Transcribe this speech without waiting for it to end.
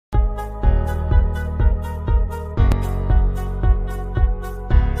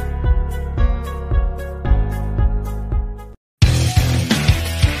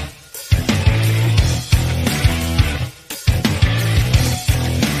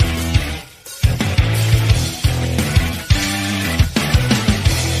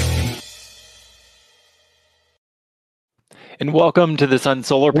And welcome to the Sun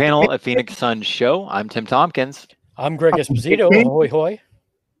Solar Panel, a Phoenix Suns show. I'm Tim Tompkins. I'm Greg Esposito. Ahoy, hoy.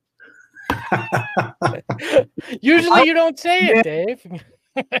 Usually you don't say it, Dave.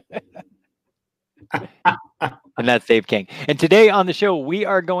 And that's Dave King. And today on the show, we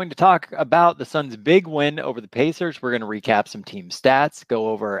are going to talk about the Suns' big win over the Pacers. We're going to recap some team stats, go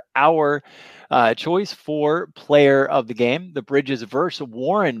over our choice for player of the game, the Bridges versus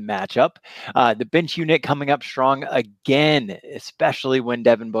Warren matchup, the bench unit coming up strong again, especially when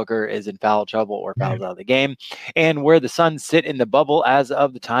Devin Booker is in foul trouble or fouls out of the game, and where the Suns sit in the bubble as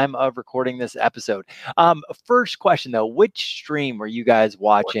of the time of recording this episode. First question, though, which stream were you guys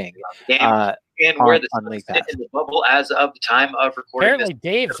watching? And where the Suns sit in the bubble as of the time of recording. Apparently,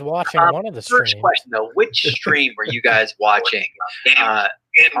 Dave's watching one of the streams. First question, though, which stream were you guys watching? And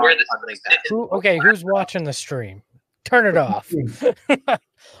where the Suns sit? Who's watching the stream? Turn it off. Were you guys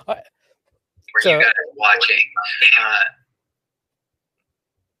watching?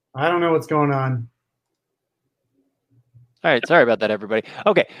 I don't know what's going on. All right, sorry about that, everybody.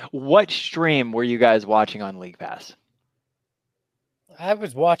 Okay, what stream were you guys watching on League Pass? I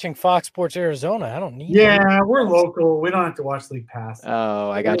was watching Fox Sports Arizona. I don't need we're local. We don't have to watch League Pass. Oh,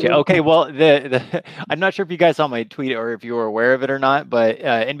 I got you. Okay, well, I'm not sure if you guys saw my tweet or if you were aware of it or not, but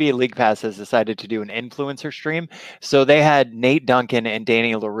NBA League Pass has decided to do an influencer stream. So they had Nate Duncan and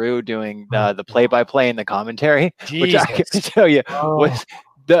Danny LaRue doing the play-by-play and the commentary, which I can tell you was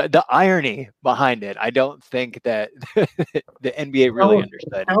the irony behind it. I don't think that the NBA really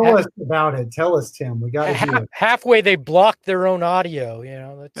understood. Tell us about it. Tell us, Tim. We got to hear it. Halfway, they blocked their own audio.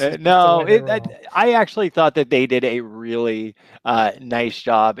 I actually thought that they did a really nice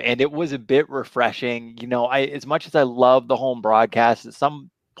job, and it was a bit refreshing. As much as I love the home broadcast, at some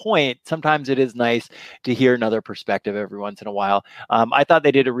point, sometimes it is nice to hear another perspective every once in a while. I thought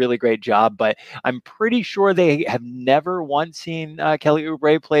they did a really great job, but I'm pretty sure they have never once seen Kelly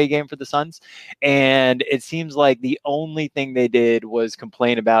Oubre play a game for the Suns, and it seems like the only thing they did was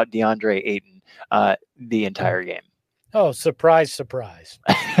complain about DeAndre Ayton the entire game. Oh, surprise. Way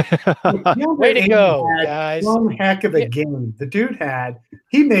to go, guys. One heck of a game. The dude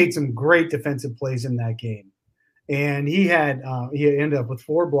he made some great defensive plays in that game. And he ended up with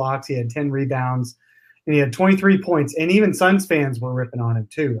 4 blocks. He had 10 rebounds, and he had 23 points. And even Suns fans were ripping on him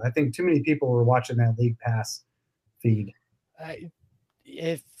too. I think too many people were watching that League Pass feed.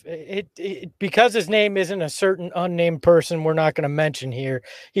 Because his name isn't a certain unnamed person we're not going to mention here,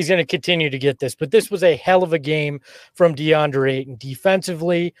 he's going to continue to get this. But this was a hell of a game from DeAndre Ayton.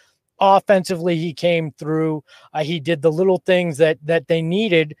 Defensively, offensively, he came through. He did the little things that they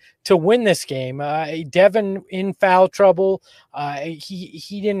needed to win this game. Devin in foul trouble.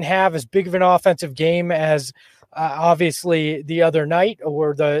 He didn't have as big of an offensive game as obviously the other night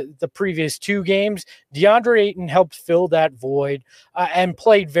or the previous 2 games. DeAndre Ayton helped fill that void and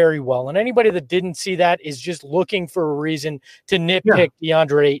played very well. And anybody that didn't see that is just looking for a reason to nitpick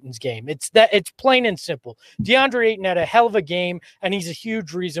DeAndre Ayton's game. It's plain and simple. DeAndre Ayton had a hell of a game, and he's a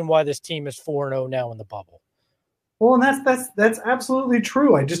huge reason why this team is 4-0 now in the bubble. Well, and that's absolutely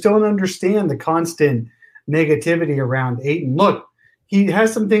true. I just don't understand the constant negativity around Ayton. Look, he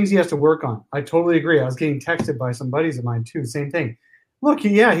has some things he has to work on. I totally agree. I was getting texted by some buddies of mine too. Same thing. Look,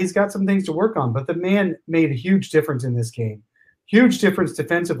 he's got some things to work on, but the man made a huge difference in this game. Huge difference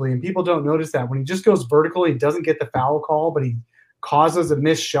defensively, and people don't notice that. When he just goes vertical, he doesn't get the foul call, but he causes a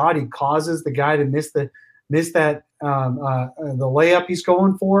missed shot. He causes the guy to miss the layup he's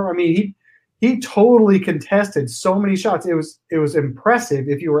going for. I mean, he totally contested so many shots. It was impressive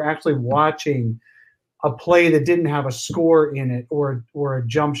if you were actually watching a play that didn't have a score in it or a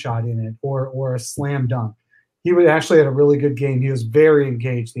jump shot in it or a slam dunk. He actually had a really good game. He was very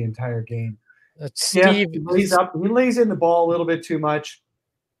engaged the entire game. Steve, he lays in the ball a little bit too much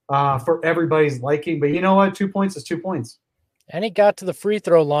for everybody's liking. But you know what? 2 points is 2 points. And he got to the free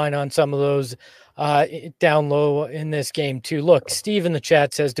throw line on some of those down low in this game too. Look, Steve in the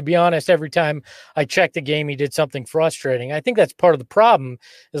chat says, to be honest, every time I check the game, he did something frustrating. I think that's part of the problem.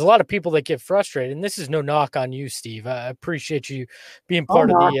 There's a lot of people that get frustrated, and this is no knock on you, Steve. I appreciate you being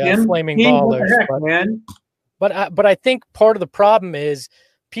part of the Flaming Ballers. But I think part of the problem is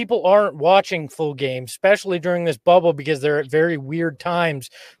people aren't watching full games, especially during this bubble, because they're at very weird times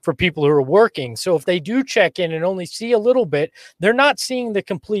for people who are working. So if they do check in and only see a little bit, they're not seeing the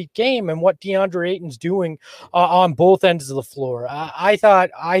complete game and what DeAndre Ayton's doing on both ends of the floor. I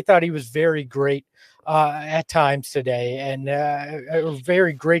thought he was very great at times today, and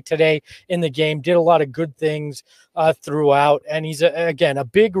very great today in the game. Did a lot of good things throughout, and he's again a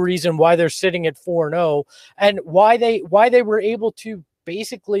big reason why they're sitting at 4-0 and why they were able to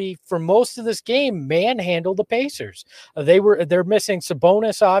basically for most of this game manhandled the Pacers. They're missing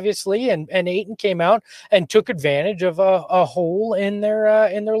Sabonis obviously, and Ayton came out and took advantage of a hole in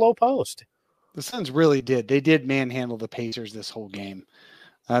their low post. The Suns really did. They did manhandle the Pacers this whole game.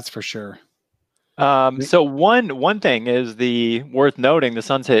 That's for sure. So one thing is worth noting, the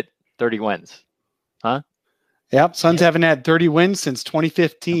Suns hit 30 wins. Huh? Yep. Suns haven't had 30 wins since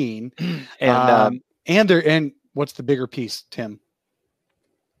 2015. And what's the bigger piece, Tim?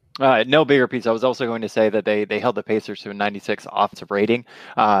 No bigger piece. I was also going to say that they held the Pacers to a 96 offensive rating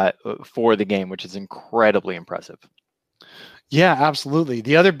for the game, which is incredibly impressive. Yeah, absolutely.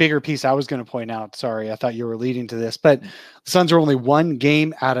 The other bigger piece I was going to point out, sorry, I thought you were leading to this, but the Suns are only one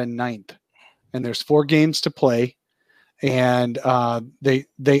game out of ninth, and there's 4 games to play. And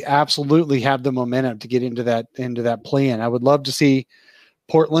they absolutely have the momentum to get into that play-in. I would love to see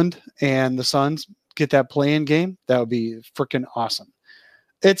Portland and the Suns get that play-in game. That would be freaking awesome.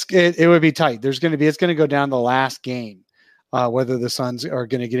 It would be tight. It's going to go down the last game, whether the Suns are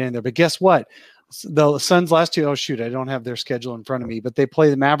going to get in there. But guess what? The Suns last two, I don't have their schedule in front of me, but they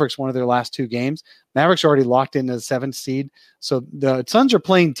play the Mavericks one of their last 2 games. Mavericks are already locked into the 7th seed. So the Suns are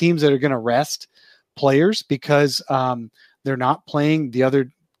playing teams that are going to rest players because they're not playing the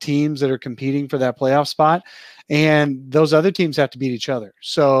other teams that are competing for that playoff spot. And those other teams have to beat each other.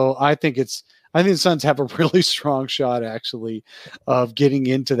 So I think the Suns have a really strong shot actually of getting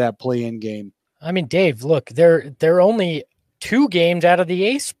into that play-in game. I mean, Dave, look, they're only 2 games out of the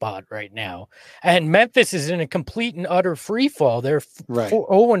 8th spot right now, and Memphis is in a complete and utter free fall. They're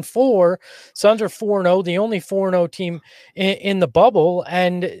 0-4. Suns are 4-0, the only 4-0 team in the bubble,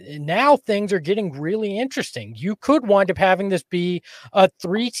 and now things are getting really interesting. You could wind up having this be a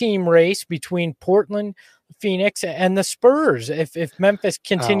 3-team race between Portland, Phoenix, and the Spurs if Memphis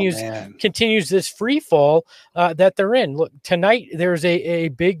continues this free fall that they're in. Look, tonight there's a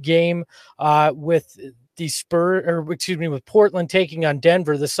big game with with Portland taking on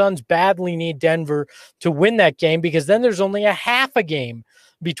Denver. The Suns badly need Denver to win that game because then there's only a half a game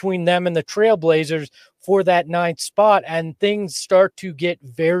between them and the Trailblazers for that 9th spot, and things start to get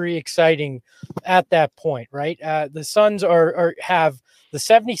very exciting at that point, right? The Suns have the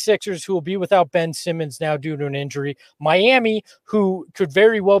 76ers, who will be without Ben Simmons now due to an injury. Miami, who could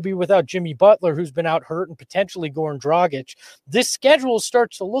very well be without Jimmy Butler, who's been out hurt, and potentially Goran Dragic. This schedule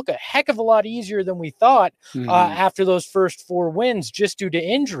starts to look a heck of a lot easier than we thought after those first 4 wins just due to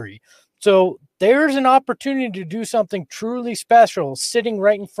injury. So there's an opportunity to do something truly special sitting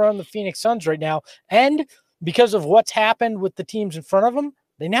right in front of the Phoenix Suns right now. And because of what's happened with the teams in front of them,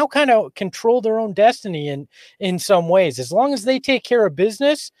 they now kind of control their own destiny in some ways. As long as they take care of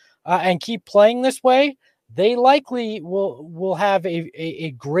business and keep playing this way, they likely will have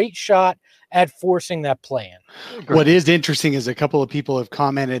a great shot at forcing that play-in. What is interesting is a couple of people have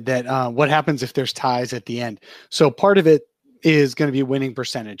commented that what happens if there's ties at the end. So part of it is going to be winning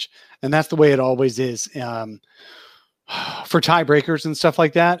percentage, and that's the way it always is. For tiebreakers and stuff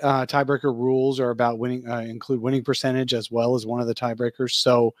like that, tiebreaker rules are about winning, include winning percentage as well as one of the tiebreakers.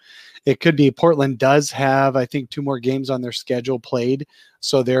 So it could be Portland does have, I think, 2 more games on their schedule played.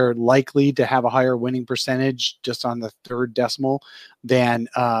 So they're likely to have a higher winning percentage just on the 3rd decimal than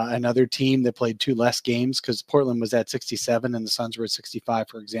another team that played 2 less games, because Portland was at 67 and the Suns were at 65,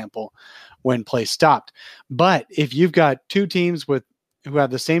 for example, when play stopped. But if you've got 2 teams who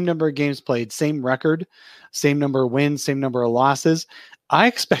have the same number of games played, same record, same number of wins, same number of losses, I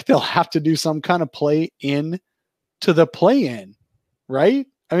expect they'll have to do some kind of play-in to the play-in, right?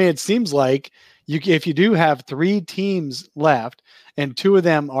 I mean, it seems like if you do have 3 teams left and 2 of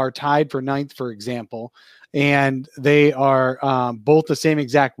them are tied for 9th, for example, and they are both the same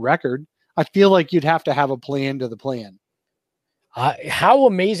exact record, I feel like you'd have to have a play-in to the play-in. How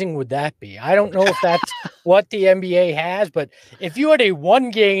amazing would that be? I don't know if that's what the NBA has, but if you had a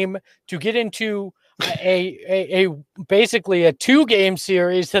 1 game to get into a basically a 2-game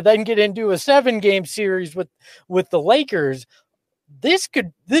series to then get into a 7-game series with the Lakers, this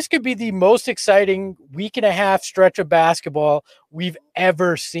could be the most exciting week and a half stretch of basketball we've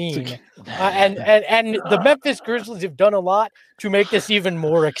ever seen. And the Memphis Grizzlies have done a lot to make this even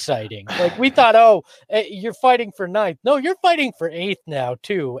more exciting. Like, we thought, you're fighting for 9th. No, you're fighting for 8th now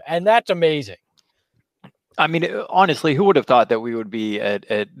too. And that's amazing. I mean, honestly, who would have thought that we would be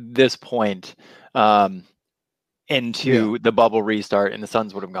at this point into the bubble restart and the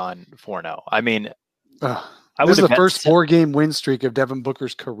Suns would have gone 4-0? I mean, this is the first 4-game win streak of Devin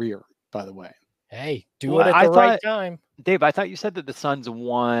Booker's career, by the way. Hey, do it at the right time. Dave, I thought you said that the Suns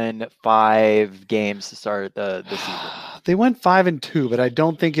won 5 games to start the season. They went 5-2, but I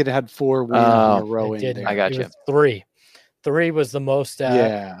don't think it had 4 wins in a row in there. I got you. 3. 3 was the most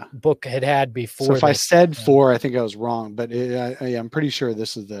Book had before. So if I said 4, I think I was wrong, but I'm pretty sure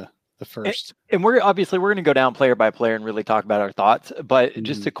this is the first. And we're going to go down player by player and really talk about our thoughts. But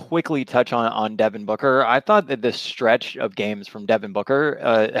just to quickly touch on Devin Booker, I thought that this stretch of games from Devin Booker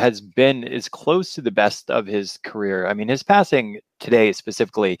has been as close to the best of his career. I mean, his passing today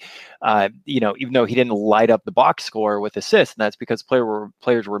specifically, even though he didn't light up the box score with assists, and that's because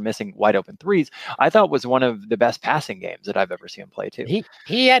players were missing wide open threes, I thought was one of the best passing games that I've ever seen him play too.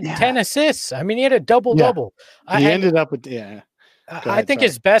 He had 10 assists. I mean, he had a double-double. He ended up with I think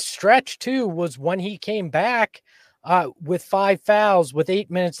his best stretch too was when he came back with 5 fouls with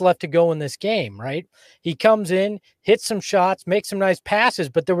 8 minutes left to go in this game, right? He comes in, hits some shots, makes some nice passes,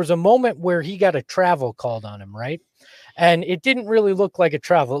 but there was a moment where he got a travel called on him, right? And it didn't really look like a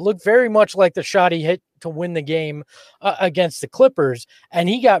travel. It looked very much like the shot he hit to win the game against the Clippers. And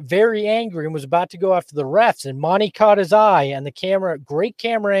he got very angry and was about to go after the refs. And Monty caught his eye, and great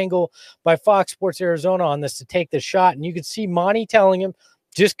camera angle by Fox Sports Arizona on this to take the shot. And you could see Monty telling him,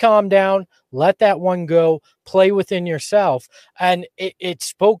 just calm down, let that one go, play within yourself. And it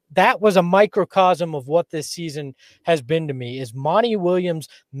spoke, that was a microcosm of what this season has been to me, is Monty Williams'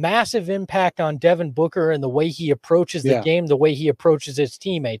 massive impact on Devin Booker and the way he approaches the game, the way he approaches his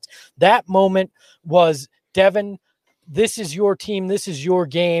teammates. That moment was, Devin, this is your team, this is your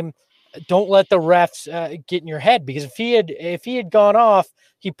game. Don't let the refs get in your head, because if he had gone off,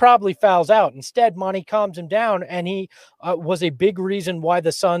 he probably fouls out. Instead, Monty calms him down, and he was a big reason why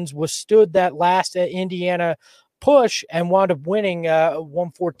the Suns withstood that last Indiana push and wound up winning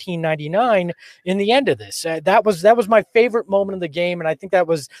 114-99 in the end of this. That was my favorite moment of the game, and I think that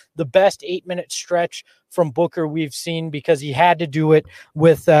was the best 8-minute stretch from Booker we've seen, because he had to do it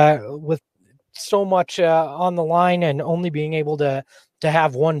with so much on the line and only being able to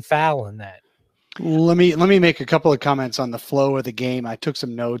have one foul in that. Let me make a couple of comments on the flow of the game. I took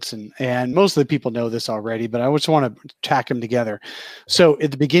some notes, and most of the people know this already, but I just want to tack them together. So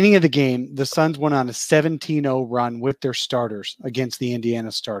at the beginning of the game, the Suns went on a 17-0 run with their starters against the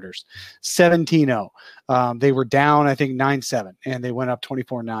Indiana starters. 17-0. They were down, I think, 9-7, and they went up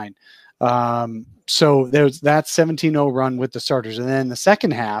 24-9. So there's that 17-0 run with the starters. And then the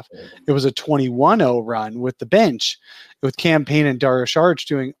second half, it was a 21-0 run with the bench, with Cam Payne and Dario Saric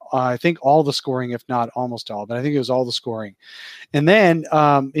doing, I think, all the scoring, if not almost all, but I think it was all the scoring. And then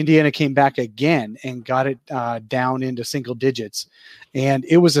Indiana came back again and got it down into single digits. And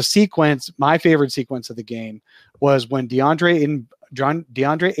it was a sequence. My favorite sequence of the game was when DeAndre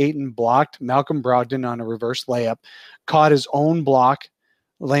Ayton blocked Malcolm Brogdon on a reverse layup, caught his own block,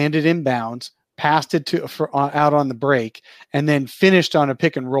 landed in bounds, passed it out on the break, and then finished on a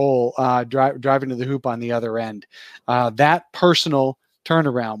pick and roll, driving to the hoop on the other end. That personal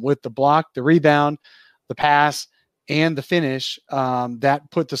turnaround with the block, the rebound, the pass, and the finish, that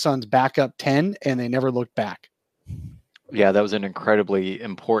put the Suns back up 10, and they never looked back. Yeah, that was an incredibly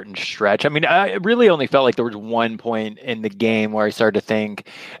important stretch. I mean, I really only felt like there was one point in the game where I started to think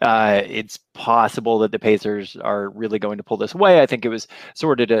it's possible that the Pacers are really going to pull this away. I think it was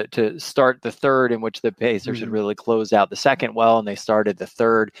sort of to start the third, in which the Pacers had really closed out the second well, and they started the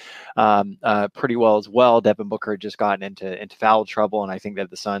third pretty well as well. Devin Booker had just gotten into foul trouble, and I think that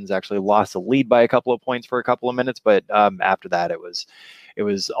the Suns actually lost the lead by a couple of points for a couple of minutes. But after that, it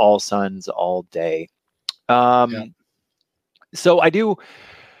was all Suns all day. So I do,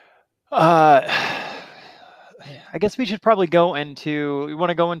 I guess we should probably go into, we want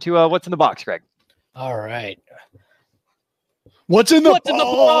to go into what's in the box, Greg. All right. What's in the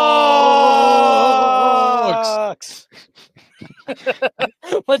box?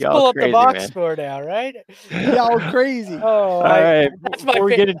 Let's pull up the box score now, right? Y'all crazy. All right. Before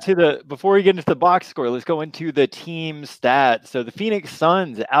we get into the box score, let's go into the team stats. So the Phoenix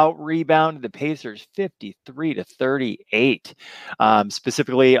Suns out-rebounded the Pacers 53-38,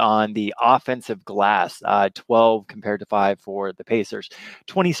 specifically on the offensive glass, 12 compared to 5 for the Pacers.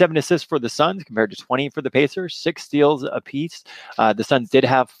 27 assists for the Suns compared to 20 for the Pacers, 6 steals apiece. The Suns did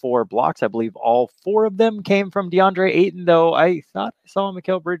have 4 blocks. I believe all 4 of them came from DeAndre Ayton, though I thought I saw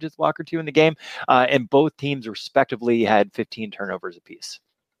Mikal Bridges block or 2 in the game, and both teams respectively had 15 turnovers apiece.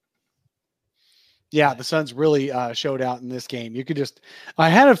 Yeah, the Suns really showed out in this game. I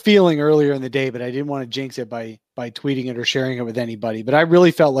had a feeling earlier in the day, but I didn't want to jinx it by tweeting it or sharing it with anybody. But I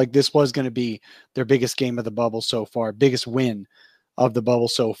really felt like this was going to be their biggest game of the bubble so far, biggest win of the bubble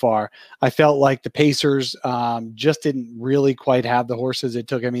so far. I felt like the Pacers just didn't really quite have the horses it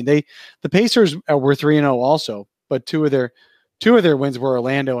took. I mean, the Pacers were 3-0 also, but two of their wins were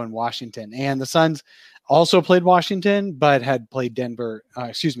Orlando and Washington. And the Suns, also played Washington, but had played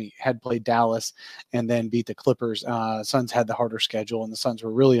had played Dallas and then beat the Clippers. Suns had the harder schedule, and the Suns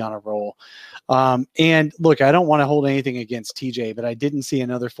were really on a roll. And look, I don't want to hold anything against TJ, but I didn't see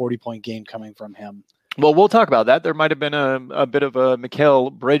another 40-point game coming from him. Well, we'll talk about that. There might have been a bit of a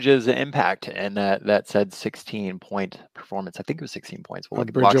Mikal Bridges impact in that said 16-point performance. I think it was 16 points. We'll look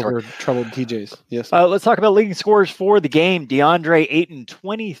at the Bridge box over score. troubled TJs. Yes. Let's talk about leading scores for the game. DeAndre Ayton,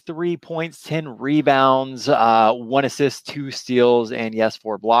 23 points, 10 rebounds, 1 assist, 2 steals, and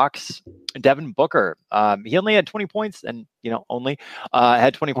 4 blocks. Devin Booker, he only had 20 points and, only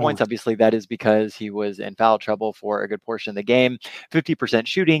had 20 points. Obviously, that is because he was in foul trouble for a good portion of the game. 50%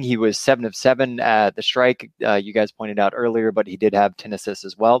 shooting. He was 7 of 7 at the strike. You guys pointed out earlier, but he did have 10 assists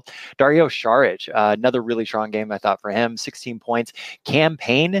as well. Dario Saric, another really strong game, I thought, for him. 16 points. Cam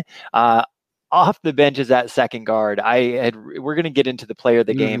Payne, off the bench as that second guard. We're going to get into the player of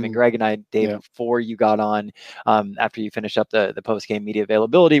the game, and Greg and I, Dave, before you got on, after you finished up the post-game media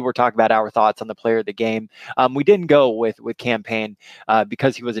availability, we're talking about our thoughts on the player of the game. We didn't go with Cam Payne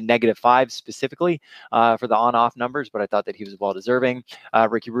because he was a -5 specifically for the on-off numbers, but I thought that he was well-deserving.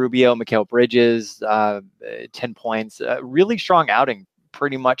 Ricky Rubio, Mikal Bridges, 10 points. Really strong outing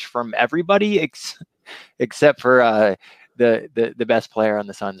pretty much from everybody except for the best player on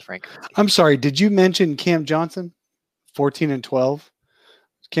the Suns, Frank. I'm sorry. Did you mention Cam Johnson? 14 and 12.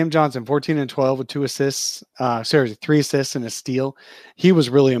 Cam Johnson, 14 and 12 with 2 assists. 3 assists and a steal. He was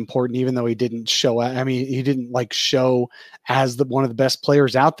really important, even though he didn't show. I mean, he didn't show as one of the best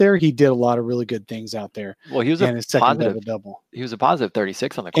players out there. He did a lot of really good things out there. Well, he was his second double. He was a positive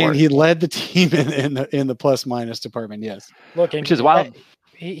 36 on the court, and he led the team in the plus minus department. Yes, look, which is wild.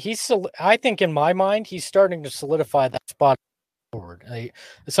 I think in my mind, he's starting to solidify that spot forward.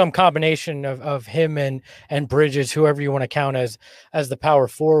 Some combination of him and Bridges, whoever you want to count as the power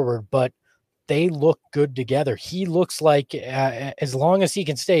forward, but they look good together. He looks like, as long as he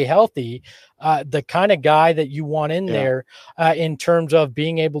can stay healthy, the kind of guy that you want in there in terms of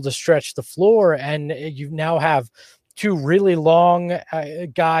being able to stretch the floor. And you now have 2 really long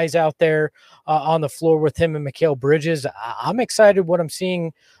guys out there on the floor with him and Mikal Bridges. I'm excited what I'm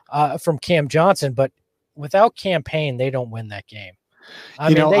seeing from Cam Johnson, but without Cam Payne, they don't win that game.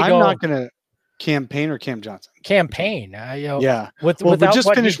 I'm not going to campaign or Cam Johnson. Campaign. But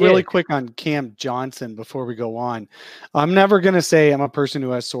just finish really quick on Cam Johnson before we go on. I'm never going to say I'm a person who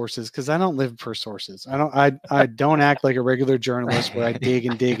has sources because I don't live for sources. I don't act like a regular journalist where I dig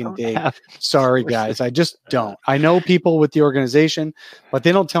and dig and dig. Sorry, guys. I just don't. I know people with the organization, but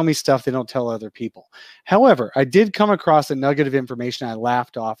they don't tell me stuff they don't tell other people. However, I did come across a nugget of information I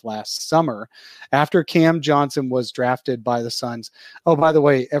laughed off last summer after Cam Johnson was drafted by the Suns. Oh, by the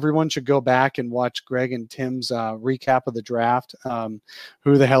way, everyone should go back and watch Greg and Tim's recap of the draft.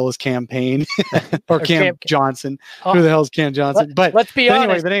 Who the hell is Cam Payne or Cam Johnson? Who the hell is Cam Johnson? But let's be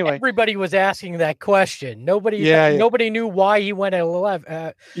honest. Everybody was asking that question. Nobody knew why he went at 11.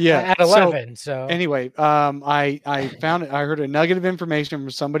 At 11. So anyway, I found it. I heard a nugget of information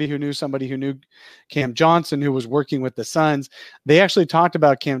from somebody who knew Cam Johnson, who was working with the Suns. They actually talked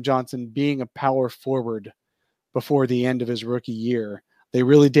about Cam Johnson being a power forward before the end of his rookie year. They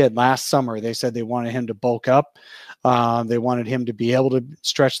really did. Last summer, they said they wanted him to bulk up. They wanted him to be able to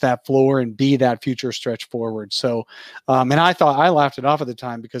stretch that floor and be that future stretch forward. So, and I thought I laughed it off at the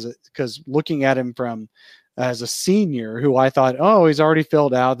time because looking at him as a senior, who I thought, oh, he's already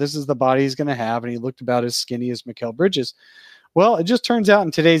filled out. This is the body he's going to have, and he looked about as skinny as Mikal Bridges. Well, it just turns out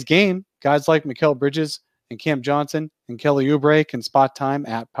in today's game, guys like Mikal Bridges and Cam Johnson and Kelly Oubre can spot time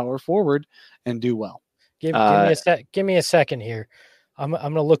at power forward and do well. Give me a second here. I'm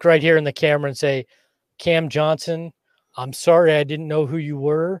going to look right here in the camera and say, Cam Johnson, I'm sorry I didn't know who you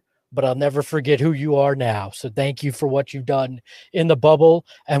were, but I'll never forget who you are now. So thank you for what you've done in the bubble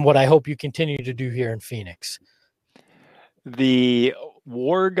and what I hope you continue to do here in Phoenix. The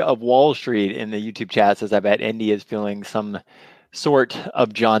Warg of Wall Street in the YouTube chat says, I bet Indy is feeling some sort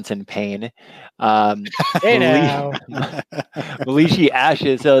of Johnson pain. Malishi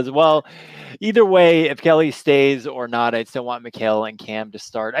Ashes says, well, either way, if Kelly stays or not, I'd still want Mikal and Cam to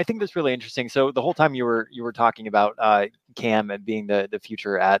start. I think that's really interesting. So the whole time you were talking about Cam and being the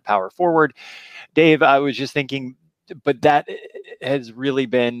future at power forward, Dave, I was just thinking, but that has really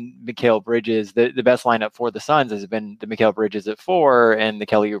been Mikal Bridges. The best lineup for the Suns has been the Mikal Bridges at 4 and the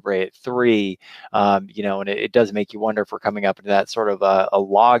Kelly Oubre at 3. And it does make you wonder if we're coming up into that sort of a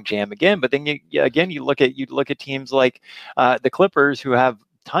log jam again. But then you look at teams like the Clippers, who have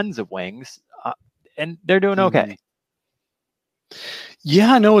tons of wings, and they're doing okay.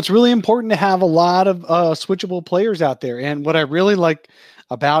 Yeah, no, it's really important to have a lot of switchable players out there. And what I really like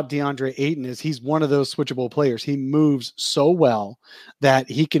about DeAndre Ayton is he's one of those switchable players. He moves so well that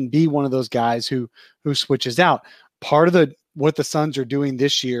he can be one of those guys who switches out. Part of what the Suns are doing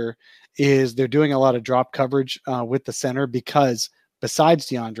this year is they're doing a lot of drop coverage with the center, because besides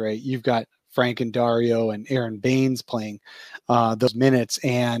DeAndre, you've got Frank and Dario and Aaron Baines playing those minutes,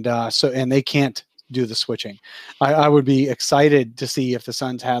 and they can't do the switching. I would be excited to see if the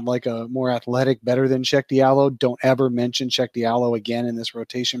Suns had like a more athletic, better than Cheick Diallo. Don't ever mention Cheick Diallo again in this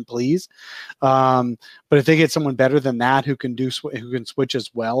rotation, please. But if they get someone better than that who can switch as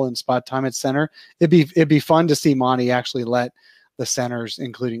well in spot time at center, it'd be fun to see Monty actually let the centers,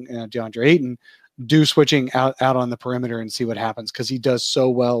 including DeAndre Ayton, do switching out on the perimeter and see what happens, because he does so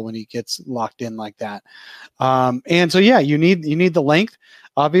well when he gets locked in like that. And so, yeah, you need the length.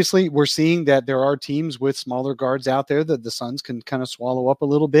 Obviously, we're seeing that there are teams with smaller guards out there that the Suns can kind of swallow up a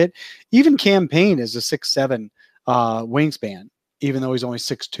little bit. Even Cam Payne is a 6'7" wingspan, even though he's only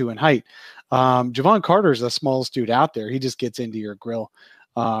 6'2" in height. Javon Carter is the smallest dude out there. He just gets into your grill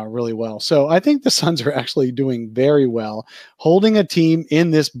really well. So I think the Suns are actually doing very well. Holding a team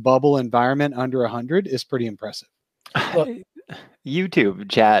in this bubble environment under 100 is pretty impressive. Look, YouTube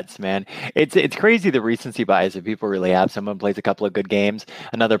chats, man. It's crazy the recency bias that people really have. Someone plays a couple of good games,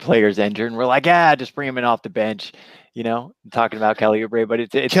 another player's injured, and we're like, just bring him in off the bench. Talking about Kelly Oubre, but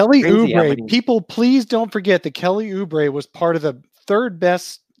it's Kelly Oubre. People, please don't forget that Kelly Oubre was part of the third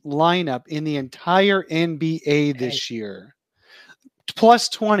best lineup in the entire NBA this year. Plus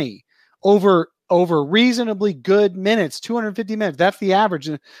 20 over reasonably good minutes, 250 minutes. That's the average.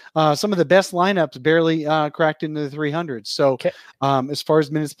 Some of the best lineups barely cracked into the 300s. So as far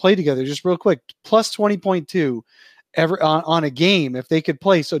as minutes played together, just real quick, plus 20.2 on a game if they could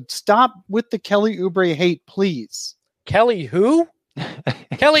play. So stop with the Kelly Oubre hate, please. Kelly who?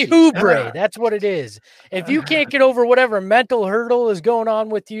 Kelly Oubre. That's what it is. If you can't get over whatever mental hurdle is going on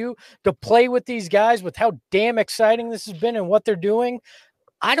with you to play with these guys, with how damn exciting this has been and what they're doing,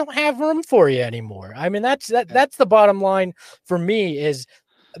 I don't have room for you anymore. I mean, that's the bottom line for me is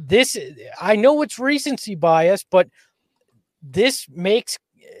this. I know it's recency bias, but this makes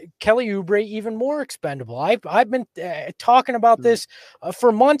Kelly Oubre even more expendable. I've been talking about this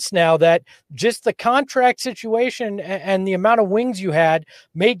for months now, that just the contract situation and the amount of wings you had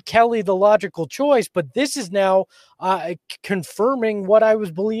made Kelly the logical choice. But this is now confirming what I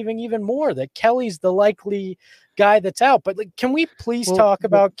was believing even more, that Kelly's the likely guy that's out. But can we please talk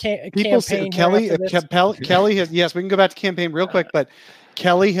about campaign? Kelly has, yes, we can go back to campaign real quick, but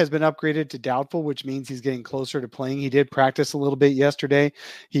Kelly has been upgraded to doubtful, which means he's getting closer to playing. He did practice a little bit yesterday.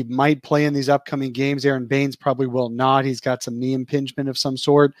 He might play in these upcoming games. Aaron Baines probably will not. He's got some knee impingement of some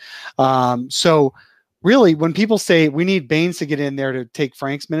sort. So really, when people say we need Baines to get in there to take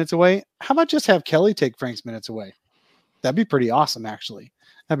Frank's minutes away, how about just have Kelly take Frank's minutes away? That'd be pretty awesome, actually.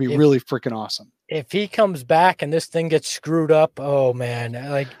 That'd be really freaking awesome. If he comes back and this thing gets screwed up, oh man!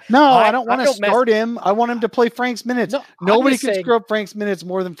 I don't want to start him. I want him to play Frank's minutes. No, nobody can screw up Frank's minutes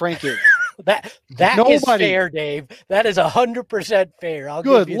more than Frank is. That is fair, Dave. That is 100% fair. I'll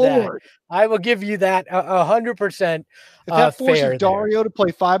give you that. I will give you that 100%. If that forces Dario to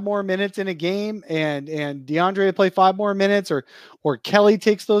play 5 more minutes in a game, and DeAndre to play 5 more minutes, or Kelly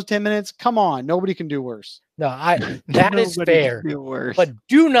takes those 10 minutes, come on, nobody can do worse. No, that is fair. But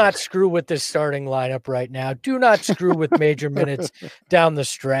do not screw with this starting lineup right now. Do not screw with major minutes down the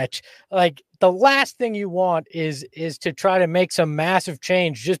stretch. Like, the last thing you want is to try to make some massive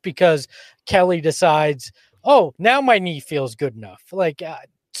change just because Kelly decides, oh, now my knee feels good enough. Like,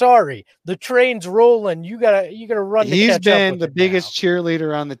 sorry, the train's rolling. You gotta run. He's been the biggest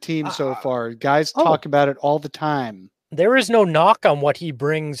cheerleader on the team so far. Guys talk about it all the time. There is no knock on what he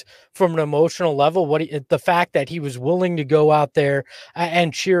brings from an emotional level. The fact that he was willing to go out there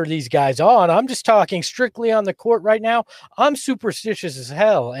and cheer these guys on. I'm just talking strictly on the court right now. I'm superstitious as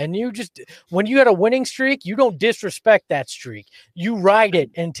hell. And when you had a winning streak, you don't disrespect that streak. You ride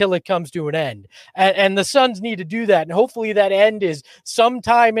it until it comes to an end. And the Suns need to do that. And hopefully that end is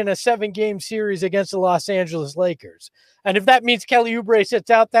sometime in a 7-game series against the Los Angeles Lakers. And if that means Kelly Oubre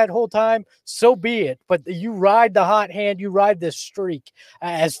sits out that whole time, so be it. But you ride the hot hand, you ride this streak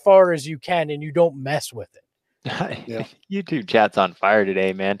as far as you can, and you don't mess with it. Yeah. YouTube chat's on fire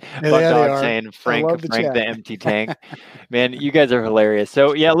today, man. Buckdog saying Frank the empty tank. Man, you guys are hilarious.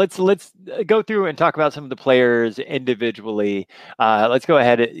 So yeah, let's go through and talk about some of the players individually. Let's go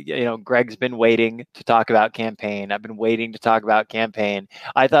ahead. Greg's been waiting to talk about campaign. I've been waiting to talk about campaign.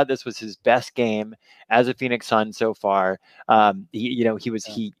 I thought this was his best game as a Phoenix Sun so far. He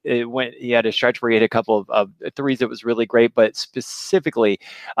had a stretch where he had a couple of threes that was really great, but specifically,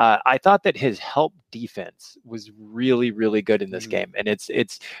 I thought that his help defense was really, really good in this game, and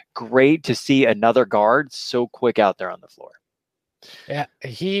it's great to see another guard so quick out there on the floor. Yeah,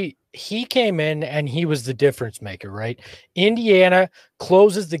 he came in and he was the difference maker, right? Indiana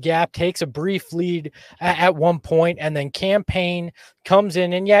closes the gap, takes a brief lead at one point, and then Cam Payne comes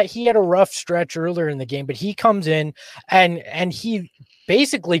in. And yeah, he had a rough stretch earlier in the game, but he comes in and he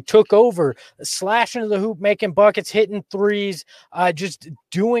basically took over, slashing to the hoop, making buckets, hitting threes, just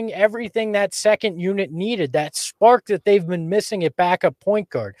doing everything that second unit needed, that spark that they've been missing at backup point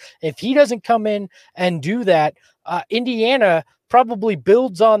guard. If he doesn't come in and do that, Indiana probably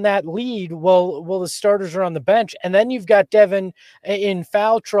builds on that lead while the starters are on the bench. And then you've got Devin in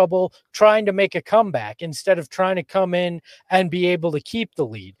foul trouble trying to make a comeback instead of trying to come in and be able to keep the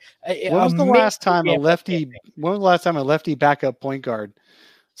lead. When was the last time a lefty backup point guard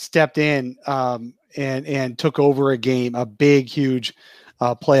stepped in and took over a game, a big, huge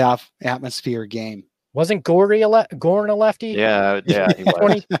playoff atmosphere game? Wasn't Goran a lefty? Yeah, he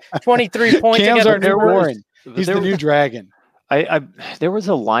was. 23 points. Cam's our new Warren. He's the new dragon. There was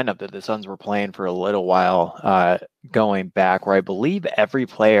a lineup that the Suns were playing for a little while going back where I believe every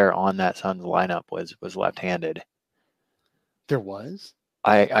player on that Suns lineup was left-handed. There was?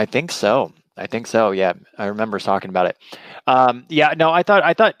 I think so. Yeah, I remember talking about it. I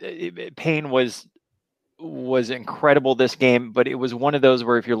thought Payne was incredible this game, but it was one of those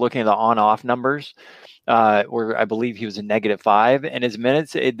where if you're looking at the on-off numbers, where I believe he was a -5 and his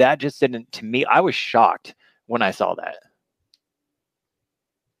minutes, that just didn't, to me, I was shocked when I saw that.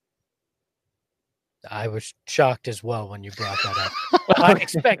 I was shocked as well when you brought that up. I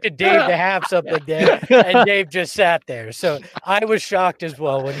expected Dave to have something there, and Dave just sat there. So I was shocked as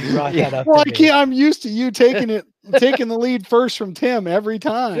well when you brought that up. Well, I'm used to you taking the lead first from Tim every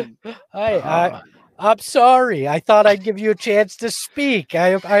time. I'm sorry. I thought I'd give you a chance to speak. I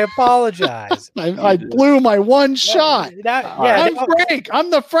apologize. I blew my one shot. I'm Frank. I'm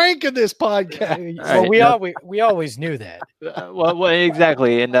the Frank of this podcast. Well, we always knew that. Well,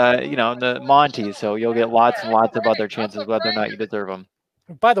 exactly. And, the Monty, so you'll get lots and lots of other chances, whether or not you deserve them.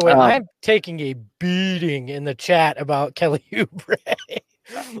 By the way, I'm taking a beating in the chat about Kelly Oubre.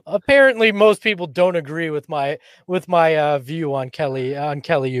 Apparently, most people don't agree with my view on Kelly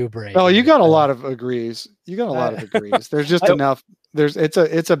Oubre. Oh, you got a lot of agrees. There's just enough.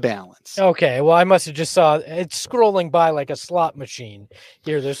 It's a balance. Okay, well, I must have just saw it's scrolling by like a slot machine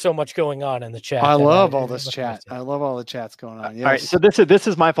here. There's so much going on in the chat. I love all this chat. I love all the chats going on. Yes. All right, so this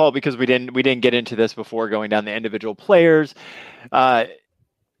is my fault because we didn't get into this before going down the individual players.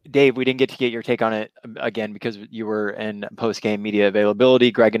 Dave, we didn't get to get your take on it again because you were in post-game media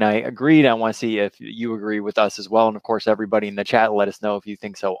availability. Greg and I agreed. I want to see if you agree with us as well. And of course, everybody in the chat, let us know if you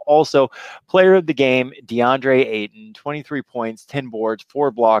think so. Also, player of the game, DeAndre Ayton, 23 points, 10 boards,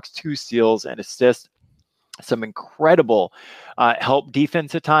 4 blocks, 2 steals, and assists. Some incredible help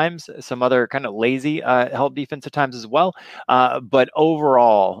defense at times, some other kind of lazy help defense at times as well. But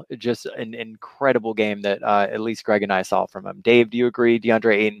overall, just an incredible game that at least Greg and I saw from him. Dave, do you agree?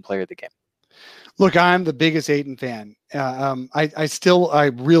 DeAndre Ayton, player of the game. Look, I'm the biggest Ayton fan.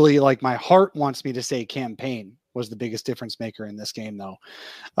 I really like, my heart wants me to say Cam Payne was the biggest difference maker in this game, though,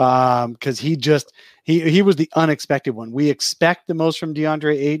 because he was the unexpected one. We expect the most from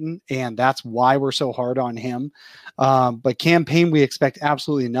DeAndre Ayton, and that's why we're so hard on him. But Cam Payne, we expect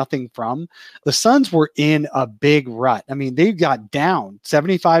absolutely nothing from. The Suns were in a big rut. I mean, they got down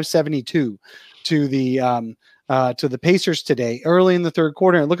 75-72 to the Pacers today, early in the third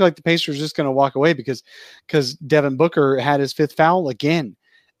quarter. It looked like the Pacers were just going to walk away because Devin Booker had his 5th foul again.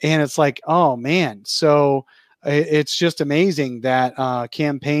 And it's like, oh man. So it's just amazing that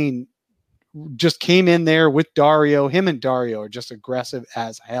Cam Payne just came in there with Dario. Him and Dario are just aggressive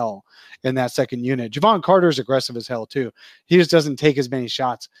as hell in that second unit. Javon Carter's aggressive as hell too. He just doesn't take as many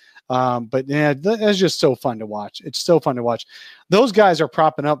shots. But yeah, that's just so fun to watch. It's so fun to watch. Those guys are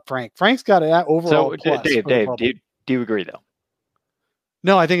propping up Frank. Frank's got an overall plus. Dave, do you agree though?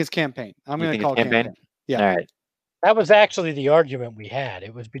 No, I think it's Cam Payne. I'm going to call Cam Payne. Yeah. All right. That was actually the argument we had.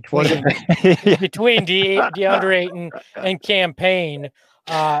 It was between DeAndre Ayton and Cam Payne.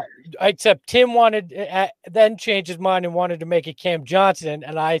 Except Tim wanted then changed his mind and wanted to make it Cam Johnson,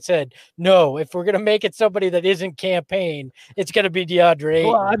 and I said no. If we're gonna make it somebody that isn't Cam Payne, it's gonna be DeAndre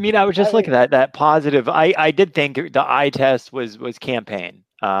Ayton. Well, I mean, I was just looking at that positive. I did think the eye test was Cam Payne.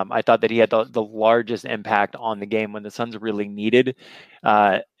 I thought that he had the largest impact on the game when the Suns really needed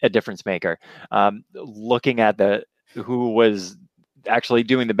a difference maker. Looking at who was actually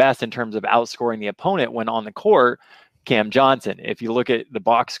doing the best in terms of outscoring the opponent when on the court, Cam Johnson. If you look at the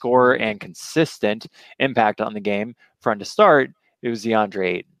box score and consistent impact on the game front to start, it was DeAndre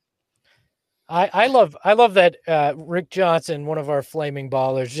Ayton. I love that Rick Johnson, one of our flaming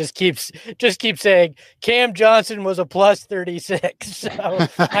ballers, just keeps saying Cam Johnson was a plus 36. So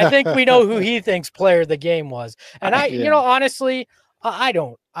I think we know who he thinks player of the game was. And honestly, I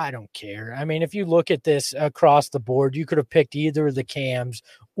don't care. I mean, if you look at this across the board, you could have picked either of the Cams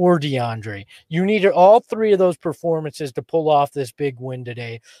or DeAndre. You needed all three of those performances to pull off this big win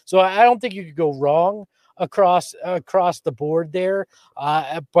today. So I don't think you could go wrong across the board there.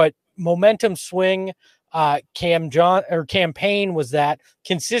 But momentum swing, campaign was that.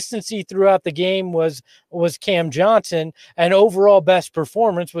 Consistency throughout the game was Cam Johnson, and overall best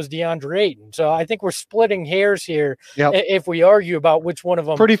performance was DeAndre Ayton. So I think we're splitting hairs here if we argue about which one of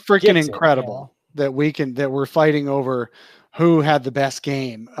them. Pretty freaking incredible that we're fighting over who had the best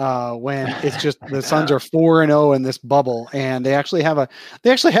game when it's just the Suns are 4-0 in this bubble, and they actually have a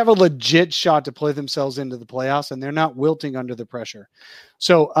legit shot to play themselves into the playoffs, and they're not wilting under the pressure.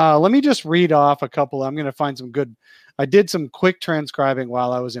 So let me just read off a couple. I'm going to find some good. I did some quick transcribing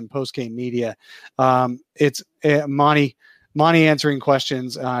while I was in post-game media. It's Monty answering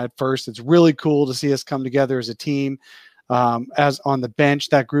questions at first. It's really cool to see us come together as a team. As on the bench,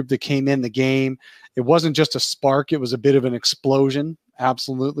 that group that came in the game, it wasn't just a spark, it was a bit of an explosion.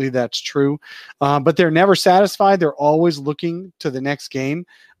 Absolutely, that's true. But they're never satisfied. They're always looking to the next game.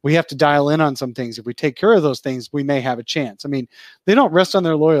 We have to dial in on some things. If we take care of those things, we may have a chance. I mean, they don't rest on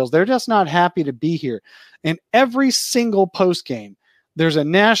their laurels. They're just not happy to be here. And every single post game, there's a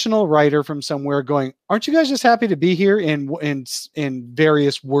national writer from somewhere going, aren't you guys just happy to be here in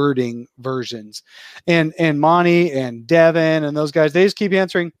various wording versions? And Monty and Devin and those guys, they just keep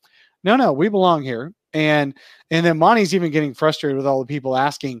answering, no, we belong here. And then Monty's even getting frustrated with all the people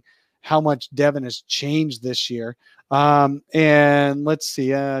asking how much Devin has changed this year. And let's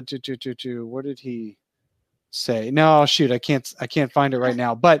see, what did he say? No, shoot, I can't find it right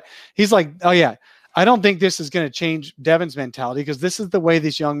now. But he's like, oh yeah, I don't think this is going to change Devin's mentality because this is the way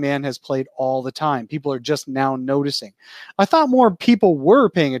this young man has played all the time. People are just now noticing. I thought more people were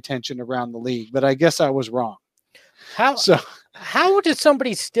paying attention around the league, but I guess I was wrong. How did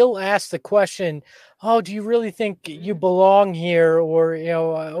somebody still ask the question, oh, do you really think you belong here? Or,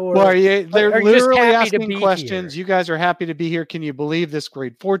 they're literally asking questions. Here? You guys are happy to be here. Can you believe this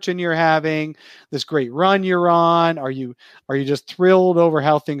great fortune you're having, this great run you're on? Are you just thrilled over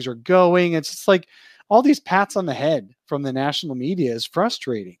how things are going? It's just like all these pats on the head from the national media is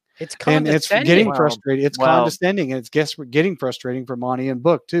frustrating. It's condescending. And it's getting frustrating. It's condescending, and it's getting frustrating for Monty and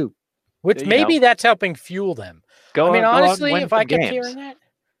Book too. Which maybe that's helping fuel them. Honestly, if I kept hearing that,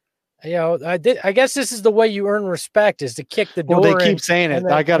 I guess this is the way you earn respect is to kick the door. Well, they keep saying it.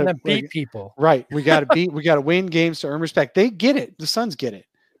 I got to beat people. Right. We got to win games to earn respect. They get it. The Suns get it.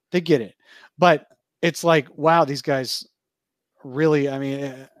 They get it. But it's like, wow, these guys really,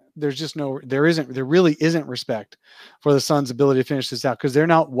 there really isn't respect for the Suns' ability to finish this out because they're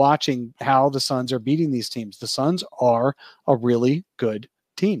not watching how the Suns are beating these teams. The Suns are a really good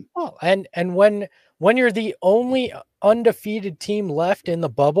team. Oh, and when you're the only undefeated team left in the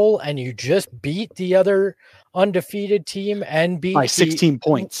bubble and you just beat the other undefeated team and beat by 16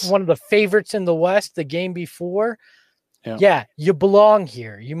 points, one of the favorites in the West the game before, you belong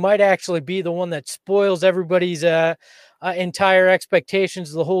here. You might actually be the one that spoils everybody's entire expectations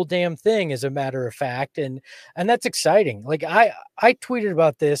of the whole damn thing, as a matter of fact. And that's exciting. Like I tweeted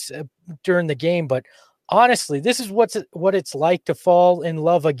about this during the game, but honestly, this is what it's like to fall in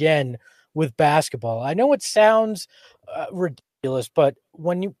love again with basketball. I know it sounds ridiculous, but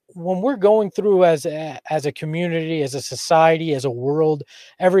when we're going through as a community, as a society, as a world,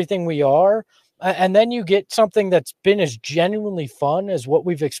 everything we are, and then you get something that's been as genuinely fun as what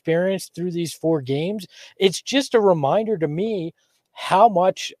we've experienced through these 4 games, it's just a reminder to me how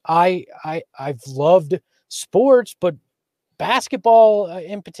much I've loved sports, but basketball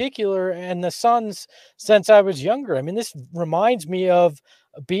in particular, and the Suns since I was younger. I mean, this reminds me of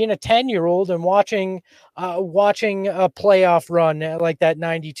being a 10-year-old and watching a playoff run like that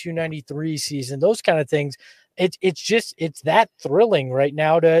 92-93 season, those kind of things. It's that thrilling right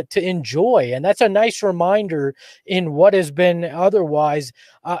now to enjoy. And that's a nice reminder in what has been otherwise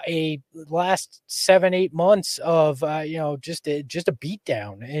a last 7-8 months of, just a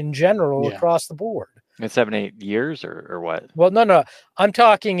beatdown in general across the board. 7-8 years or what? Well, no. I'm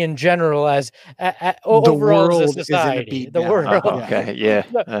talking in general as overall as a society. The world. Oh, okay. Yeah.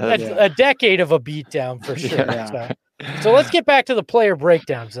 That's a decade of a beatdown for sure. Yeah. So. So let's get back to the player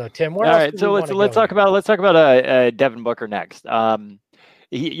breakdowns, though, Tim. Where All else right, do so we let's talk about Devin Booker next.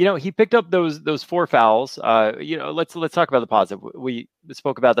 He picked up those 4 fouls. Let's talk about the positive. We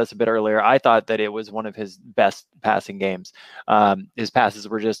spoke about this a bit earlier. I thought that it was one of his best passing games. His passes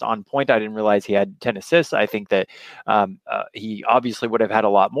were just on point. I didn't realize he had 10 assists. I think that he obviously would have had a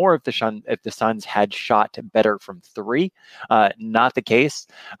lot more if the Suns had shot better from 3. Not the case.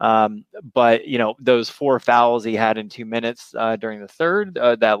 But those 4 fouls he had in 2 minutes during the third.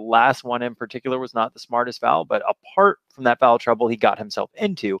 That last one in particular was not the smartest foul. But apart from that foul trouble he got himself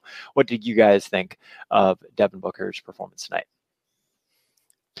into, what did you guys think of Devin Booker's performance tonight?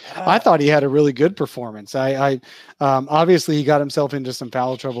 I thought he had a really good performance. I obviously he got himself into some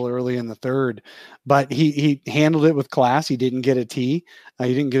foul trouble early in the third, but he handled it with class. He didn't get a tee.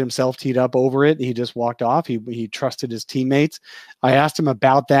 He didn't get himself teed up over it. He just walked off. He trusted his teammates. I asked him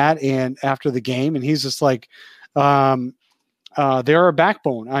about that and after the game, and he's just like, they're a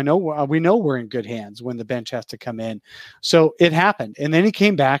backbone. We know we're in good hands when the bench has to come in. So it happened. And then he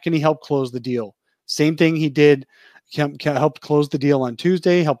came back and he helped close the deal. Same thing he did. Helped close the deal on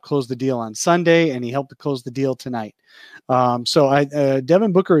Tuesday, helped close the deal on Sunday, and he helped to close the deal tonight.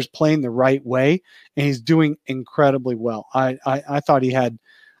 Devin Booker is playing the right way, and he's doing incredibly well. I thought he had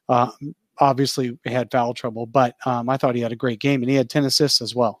obviously had foul trouble, but I thought he had a great game, and he had 10 assists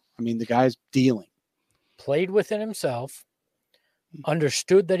as well. I mean, the guy's dealing. Played within himself,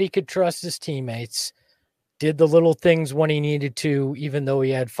 understood that he could trust his teammates, did the little things when he needed to, even though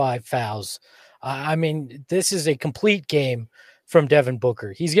he had 5 fouls. I mean, this is a complete game from Devin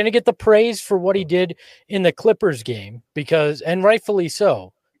Booker. He's going to get the praise for what he did in the Clippers game and rightfully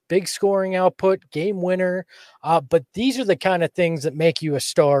so. Big scoring output, game winner. But these are the kind of things that make you a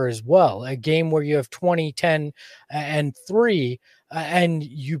star as well. A game where you have 20, 10, and 3, and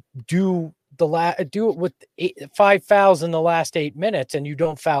you do it with 5 fouls in the last 8 minutes, and you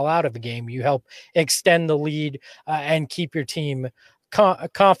don't foul out of the game. You help extend the lead and keep your team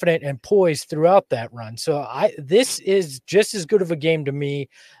confident and poised throughout that run. So this is just as good of a game to me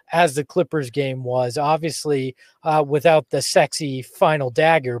as the Clippers game was, obviously without the sexy final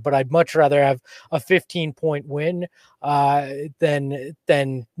dagger, but I'd much rather have a 15-point win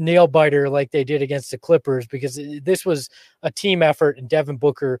than nail biter like they did against the Clippers, because this was a team effort and Devin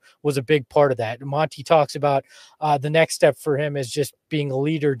Booker was a big part of that. Monty talks about the next step for him is just being a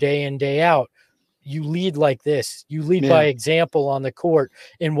leader day in, day out. You lead like this. You lead by example on the court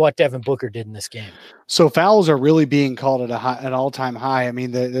in what Devin Booker did in this game. So fouls are really being called at an all-time high. I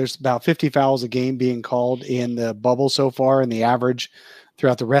mean, there's about 50 fouls a game being called in the bubble so far, and the average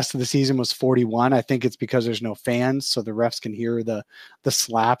throughout the rest of the season was 41. I think it's because there's no fans, so the refs can hear the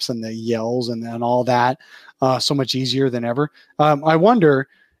slaps and the yells and all that so much easier than ever. I wonder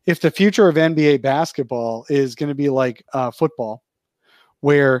if the future of NBA basketball is going to be like football,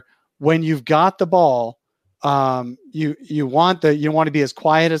 where when you've got the ball, you want to be as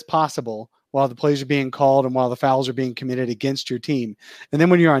quiet as possible while the plays are being called and while the fouls are being committed against your team. And then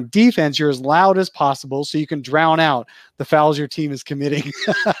when you're on defense, you're as loud as possible so you can drown out the fouls your team is committing.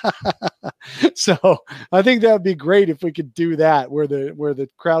 So I think that would be great if we could do that, where the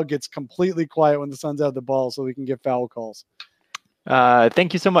crowd gets completely quiet when the Suns have the ball so we can get foul calls.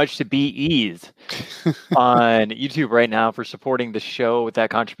 Thank you so much to BEs on YouTube right now for supporting the show with that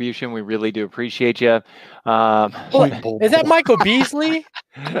contribution. We really do appreciate you. Is that Michael Beasley?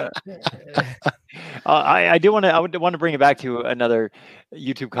 I would want to bring it back to another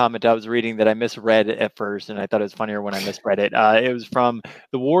YouTube comment I was reading that I misread at first, and I thought it was funnier when I misread it. It was from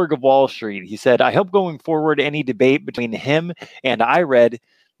the Warg of Wall Street. He said, "I hope going forward any debate between him and I read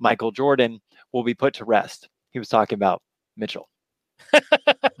Michael Jordan will be put to rest." He was talking about Mitchell.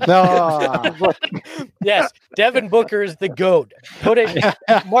 No. Yes, Devin Booker is the GOAT.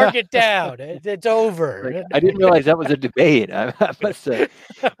 Mark it down. It's over. I didn't realize that was a debate. I must have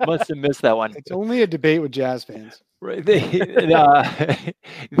missed that one. It's only a debate with Jazz fans. Right. Okay.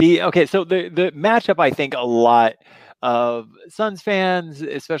 So the matchup, I think a lot of Suns fans,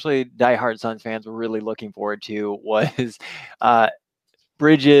 especially diehard Suns fans, were really looking forward to was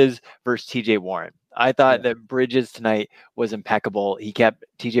Bridges versus TJ Warren. I thought that Bridges tonight was impeccable. He kept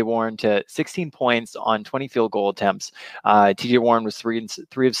TJ Warren to 16 points on 20 field goal attempts. TJ Warren was 3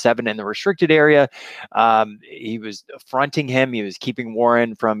 of 7 in the restricted area. He was fronting him. He was keeping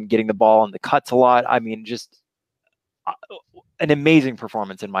Warren from getting the ball in the cuts a lot. I mean, just an amazing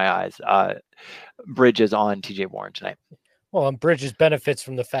performance in my eyes. Bridges on TJ Warren tonight. Well, and Bridges benefits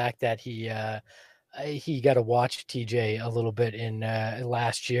from the fact that he he got to watch TJ a little bit in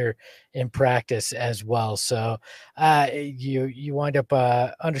last year in practice as well. So you wind up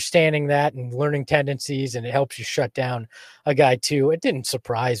understanding that and learning tendencies, and it helps you shut down a guy too. It didn't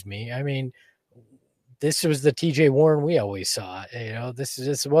surprise me. I mean, this was the TJ Warren we always saw.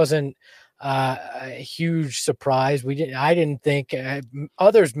 This wasn't a huge surprise. I didn't think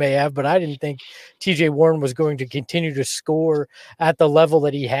others may have, but I didn't think TJ Warren was going to continue to score at the level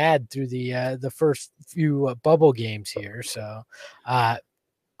that he had through the first few bubble games here. So a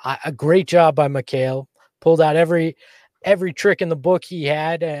great job by Mikal. Pulled out every trick in the book he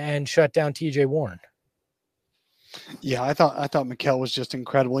had and shut down TJ Warren. Yeah, I thought Mikal was just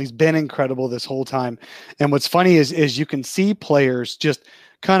incredible. He's been incredible this whole time. And what's funny is you can see players just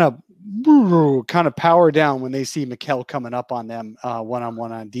kind of power down when they see Mikal coming up on them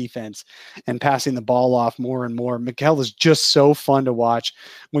one-on-one on defense and passing the ball off more and more. Mikal is just so fun to watch.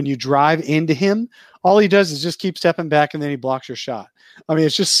 When you drive into him, all he does is just keep stepping back and then he blocks your shot. I mean,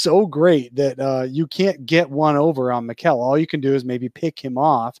 it's just so great that you can't get one over on Mikal. All you can do is maybe pick him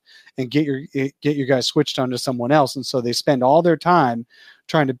off and get your guys switched onto someone else. And so they spend all their time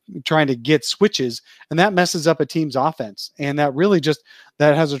trying to get switches, and that messes up a team's offense. And that really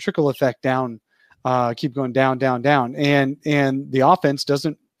that has a trickle effect down, keep going down, down, down. And the offense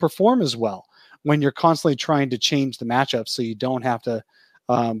doesn't perform as well when you're constantly trying to change the matchup so you don't have to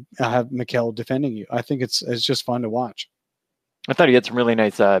have Mikal defending you. I think it's just fun to watch. I thought he had some really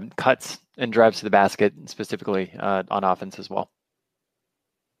nice cuts and drives to the basket, specifically on offense as well.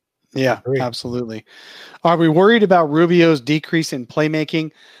 Yeah, absolutely. Are we worried about Rubio's decrease in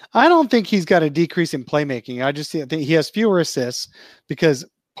playmaking? I don't think he's got a decrease in playmaking. I think he has fewer assists because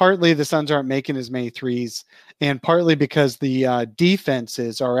partly the Suns aren't making as many threes, and partly because the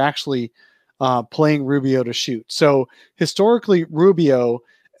defenses are actually playing Rubio to shoot. So historically, Rubio,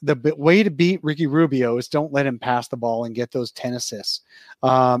 the way to beat Ricky Rubio is don't let him pass the ball and get those 10 assists,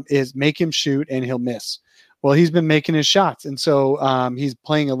 is make him shoot and he'll miss. Well, he's been making his shots. And so he's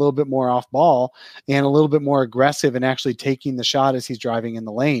playing a little bit more off ball and a little bit more aggressive and actually taking the shot as he's driving in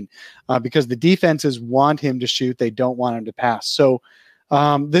the lane because the defenses want him to shoot. They don't want him to pass. So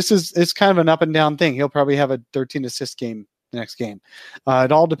it's kind of an up and down thing. He'll probably have a 13 assist game next game.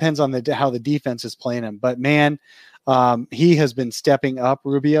 It all depends on how the defense is playing him. But man, he has been stepping up.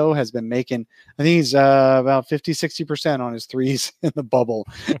 Rubio has been making, I think he's about 50-60% on his threes in the bubble.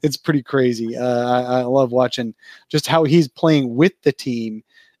 It's pretty crazy. I love watching just how he's playing with the team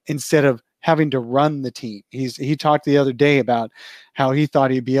instead of having to run the team. He talked the other day about how he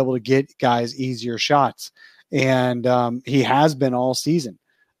thought he'd be able to get guys easier shots, and he has been all season.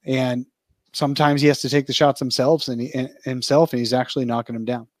 And sometimes he has to take the shots himself, and he's actually knocking them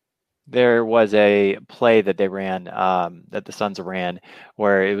down. There was a play that they ran, that the Suns ran,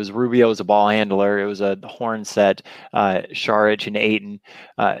 where it was Rubio as a ball handler. It was a horn set, Šarić and Ayton.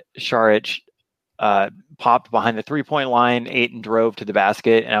 Šarić popped behind the three-point line. Ayton drove to the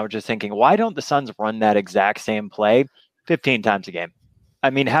basket, and I was just thinking, why don't the Suns run that exact same play 15 times a game? I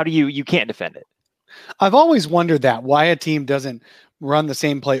mean, how do you can't defend it? I've always wondered why a team doesn't run the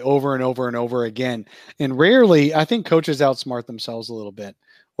same play over and over and over again. And rarely, I think coaches outsmart themselves a little bit,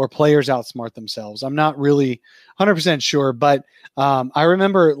 or players outsmart themselves. I'm not really 100% sure, but I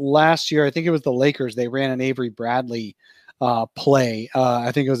remember last year, I think it was the Lakers, they ran an Avery Bradley play.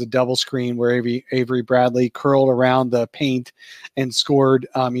 I think it was a double screen where Avery Bradley curled around the paint and scored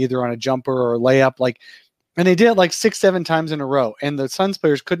either on a jumper or a layup. And they did it 6-7 times in a row. And the Suns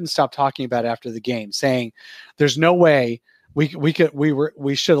players couldn't stop talking about it after the game, saying, there's no way we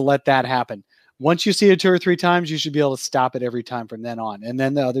should have let that happen. Once you see it 2 or 3 times, you should be able to stop it every time from then on. And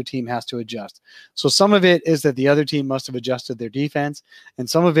then the other team has to adjust. So some of it is that the other team must have adjusted their defense. And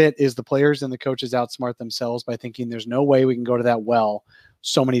some of it is the players and the coaches outsmart themselves by thinking there's no way we can go to that well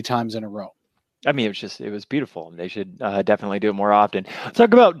so many times in a row. I mean, it was beautiful. They should definitely do it more often. Let's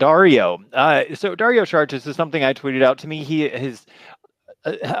talk about Dario. So Dario Šarić, this is something I tweeted out to me.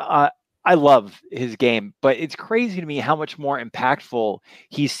 I love his game, but it's crazy to me how much more impactful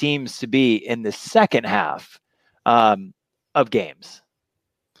he seems to be in the second half of games.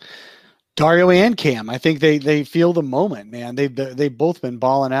 Dario and Cam, I think they feel the moment, man. They've both been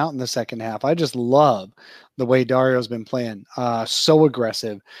balling out in the second half. I just love the way Dario's been playing. So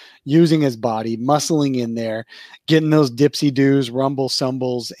aggressive, using his body, muscling in there, getting those dipsy doos, rumble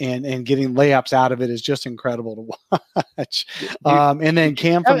stumbles, and getting layups out of it is just incredible to watch. And then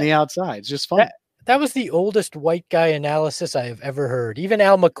Cam from the outside, it's just fun. That was the oldest white guy analysis I have ever heard. Even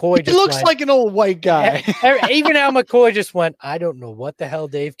Al McCoy He looks like an old white guy. Even Al McCoy just went, I don't know what the hell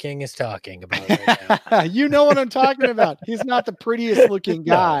Dave King is talking about right now. You know what I'm talking about. He's not the prettiest looking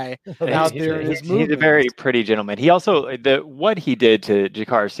guy out there in his movie. He's a very pretty gentleman. He also, what he did to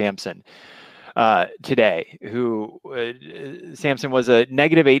Jakar Sampson today, who Sampson was a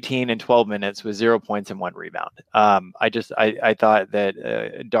negative 18 in 12 minutes with 0 points and 1 rebound. I thought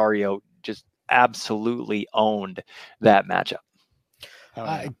that Dario just absolutely owned that matchup.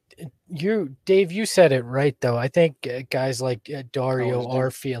 Dave, you said it right though. I think guys like Dario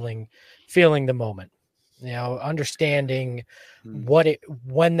are feeling the moment, understanding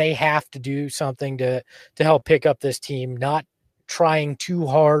when they have to do something to help pick up this team, not trying too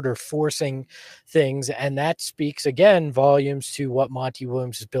hard or forcing things. And that speaks again volumes to what Monty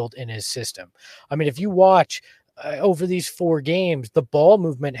Williams has built in his system. I mean, if you watch over these 4 games, the ball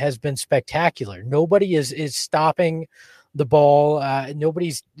movement has been spectacular. Nobody is stopping the ball.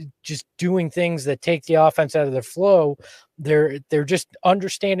 Nobody's just doing things that take the offense out of their flow. They're just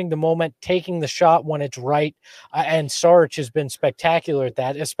understanding the moment, taking the shot when it's right. And Sarge has been spectacular at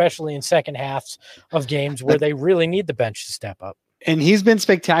that, especially in second halves of games where they really need the bench to step up. And he's been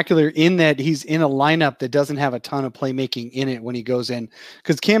spectacular in that he's in a lineup that doesn't have a ton of playmaking in it when he goes in,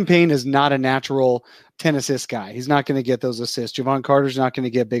 because Cam Payne is not a natural 10 assist guy. He's not going to get those assists. Javon Carter's not going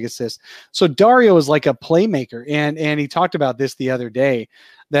to get big assists. So Dario is like a playmaker. And he talked about this the other day,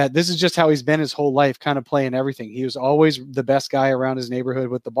 that this is just how he's been his whole life, kind of playing everything. He was always the best guy around his neighborhood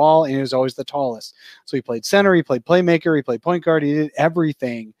with the ball, and he was always the tallest. So he played center, he played playmaker, he played point guard, he did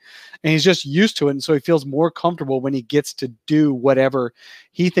everything. And he's just used to it. And so he feels more comfortable when he gets to do whatever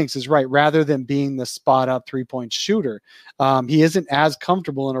he thinks is right, rather than being the spot up 3-point shooter. He isn't as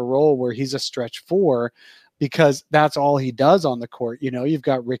comfortable in a role where he's a stretch 4, because that's all he does on the court. You've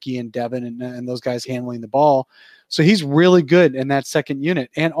got Ricky and Devin and those guys handling the ball. So he's really good in that second unit.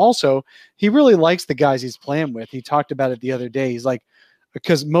 And also, he really likes the guys he's playing with. He talked about it the other day. He's like,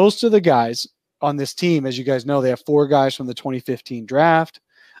 because most of the guys on this team, as you guys know, they have 4 guys from the 2015 draft.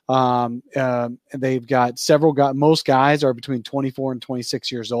 They've got several guys. Most guys are between 24 and 26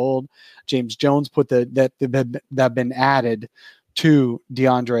 years old. James Jones put that have been added to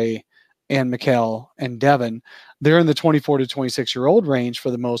DeAndre and Mikal and Devin. They're in the 24 to 26-year-old range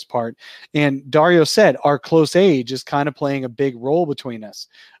for the most part. And Dario said our close age is kind of playing a big role between us.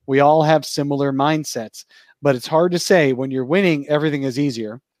 We all have similar mindsets, but it's hard to say. When you're winning, everything is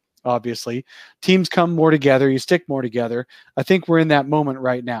easier. Obviously, teams come more together, you stick more together. I think we're in that moment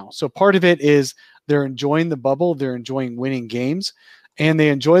right now. So part of it is they're enjoying the bubble, they're enjoying winning games, and they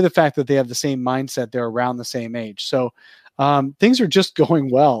enjoy the fact that they have the same mindset. They're around the same age. So things are just going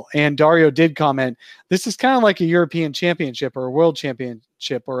well. And Dario did comment, this is kind of like a European championship or a world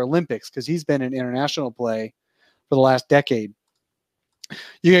championship or Olympics, because he's been in international play for the last decade.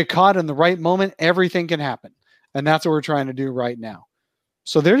 You get caught in the right moment, everything can happen. And that's what we're trying to do right now.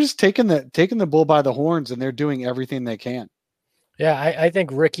 So they're just taking the bull by the horns, and they're doing everything they can. Yeah, I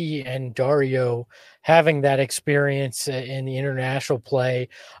think Ricky and Dario having that experience in the international play.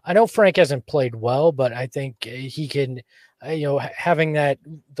 I know Frank hasn't played well, but I think he can, having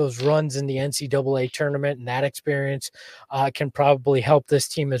those runs in the NCAA tournament and that experience can probably help this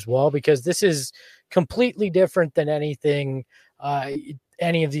team as well, because this is completely different than anything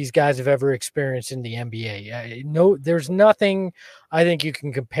any of these guys have ever experienced in the NBA. No, there's nothing I think you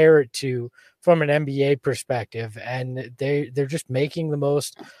can compare it to from an NBA perspective, and they're just making the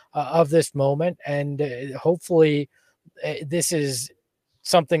most of this moment, and hopefully this is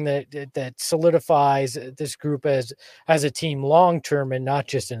something that solidifies this group as a team long term and not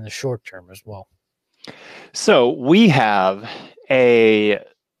just in the short term as well. So we have a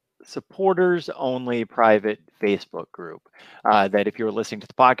supporters only private Facebook group that if you're listening to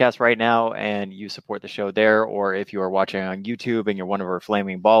the podcast right now and you support the show there, or if you are watching on YouTube and you're one of our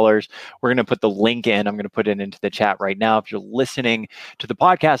flaming ballers, we're going to put the link in. I'm going to put it into the chat right now. If you're listening to the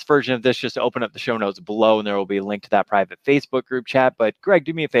podcast version of this, just open up the show notes below and there will be a link to that private Facebook group chat. But Greg,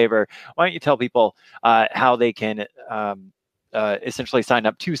 do me a favor. Why don't you tell people how they can essentially sign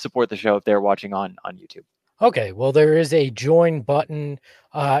up to support the show if they're watching on YouTube? Okay, well, there is a join button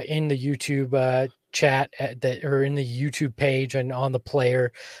in the YouTube chat or in the YouTube page and on the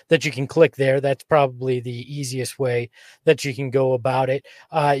player that you can click there. That's probably the easiest way that you can go about it.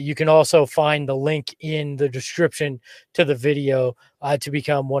 You can also find the link in the description to the video to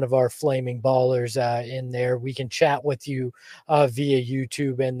become one of our flaming ballers in there. We can chat with you via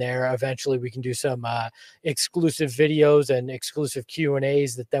YouTube in there. Eventually we can do some exclusive videos and exclusive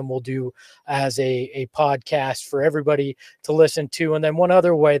Q&As that then we'll do as a podcast for everybody to listen to. And then one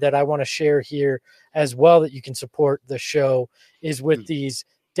other way that I want to share here as well that you can support the show is with these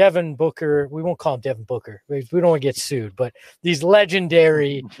Devin Booker. We won't call him Devin Booker. We don't want to get sued, but these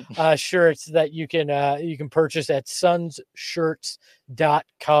legendary shirts that you can purchase at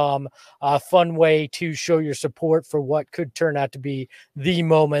sunsshirts.com. Fun way to show your support for what could turn out to be the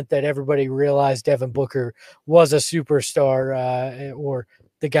moment that everybody realized Devin Booker was a superstar, or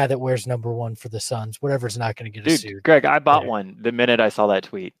the guy that wears number 1 for the Suns, whatever's not going to get us sued. Greg, I bought one the minute I saw that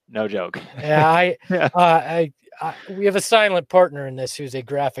tweet. No joke. Yeah, we have a silent partner in this who's a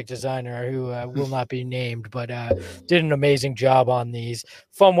graphic designer who will not be named, but did an amazing job on these.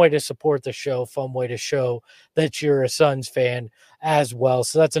 Fun way to support the show, fun way to show that you're a Suns fan as well.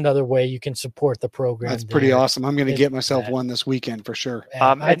 So that's another way you can support the program. That's pretty awesome. I'm going to get myself one this weekend for sure.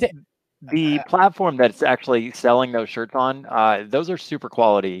 I think the platform that's actually selling those shirts on, those are super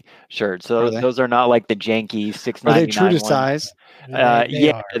quality shirts. So those are not like the janky $6.99. Are they true to size?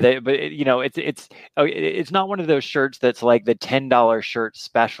 Yeah, but it's not one of those shirts that's like the $10 shirt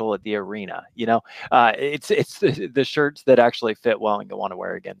special at the arena. It's the shirts that actually fit well and you want to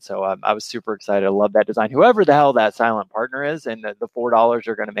wear again. So I was super excited. I love that design. Whoever the hell that silent partner is, and the $4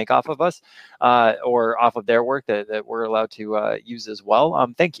 are going to make off of us, or off of their work that we're allowed to use as well.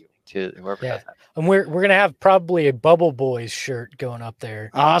 Thank you to whoever does that. And we're gonna have probably a Bubble Boys shirt going up there.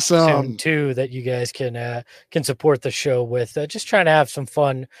 Awesome. Soon too, that you guys can support the show with. Just trying to have some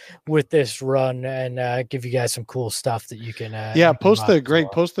fun with this run and give you guys some cool stuff that you can. Post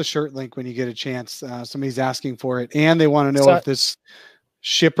the shirt link when you get a chance. Somebody's asking for it, and they want to know if this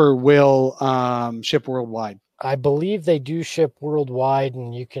shipper will ship worldwide. I believe they do ship worldwide,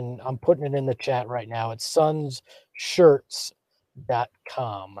 and I'm putting it in the chat right now. It's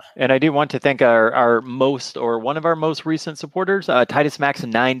sunsshirts.com. And I do want to thank one of our most recent supporters, Titus Max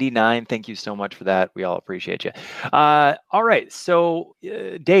 99. Thank you so much for that. We all appreciate you. All right, so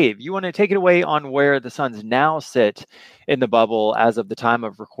Dave, you want to take it away on where the Suns now sit in the bubble as of the time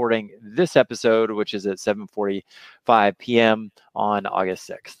of recording this episode, which is at 7:45 p.m. on August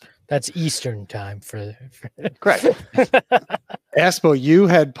 6th. That's Eastern time for correct. Espo, you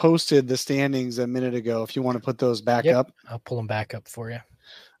had posted the standings a minute ago. If you want to put those back up, I'll pull them back up for you.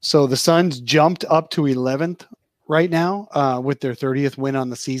 So the Suns jumped up to 11th right now with their 30th win on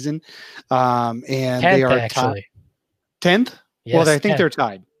the season, and 10th, they are actually 10th. Yes, well, I think they're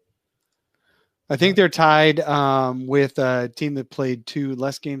tied. I think they're tied with a team that played 2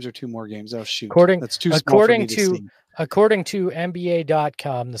 less games or 2 more games. Oh shoot, that's too small for me to see. According to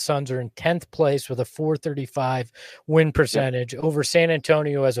NBA.com, the Suns are in 10th place with a .435 win percentage over San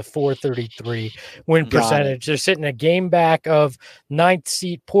Antonio as a .433 win percentage. They're sitting a game back of 9th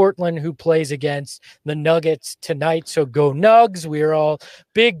seed Portland, who plays against the Nuggets tonight. So go Nugs. We are all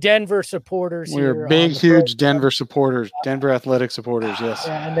big Denver supporters. We're big, huge Denver supporters, Denver Athletic supporters, yes.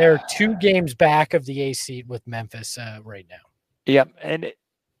 And they're 2 games back of the A seed with Memphis right now. Yep. And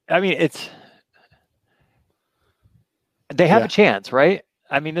I mean, they have a chance, right?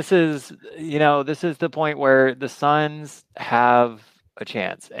 I mean, this is the point where the Suns have a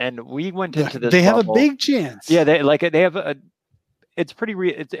chance, and we went into this. They have a big chance. Yeah,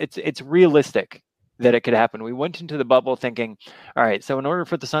 it's realistic that it could happen. We went into the bubble thinking, all right, so in order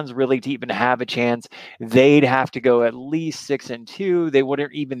for the Suns really to even have a chance, they'd have to go at least 6-2. They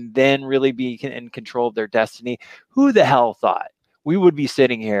wouldn't even then really be in control of their destiny. Who the hell thought we would be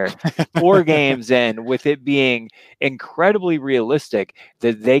sitting here 4 games in with it being incredibly realistic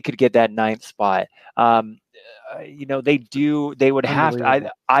that they could get that 9th spot? They would have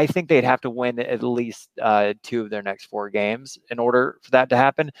to, I think they'd have to win at least 2 of their next 4 games in order for that to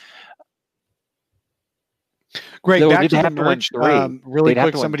happen. Great. Back to the have merch, to win 3. Really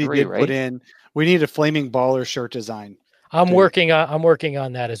quick, somebody did put in, we need a flaming baller shirt design. I'm working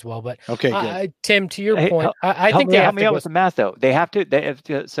on that as well. But okay, good. Tim, to your point, I think they have help me to out with the math though. They have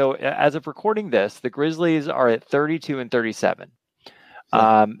to. So as of recording this, the Grizzlies are at 32 and 37.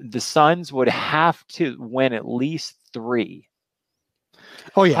 Yeah. The Suns would have to win at least 3.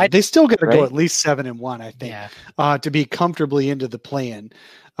 Oh yeah, they still got to go at least 7-1, I think, to be comfortably into the play-in.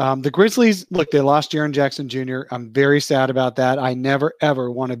 The Grizzlies, look, they lost Jaren Jackson Jr. I'm very sad about that. I never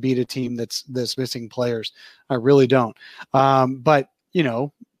ever want to beat a team that's missing players. I really don't. But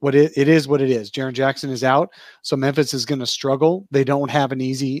it is what it is. Jaren Jackson is out, so Memphis is going to struggle. They don't have an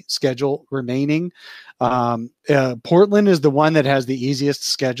easy schedule remaining. Portland is the one that has the easiest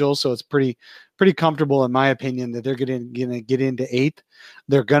schedule, so it's pretty comfortable in my opinion that they're going to get into 8th.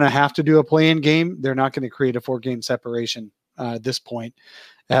 They're going to have to do a play-in game. They're not going to create a 4-game separation at this point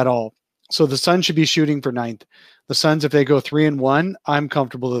at all. So the Suns should be shooting for 9th. The Suns, if they go 3-1, I'm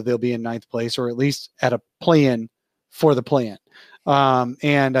comfortable that they'll be in 9th place, or at least at a play-in for the play-in.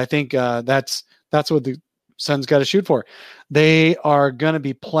 And I think that's what the Suns got to shoot for. They are going to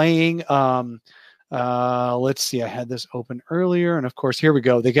be playing. Let's see. I had this open earlier, and of course, here we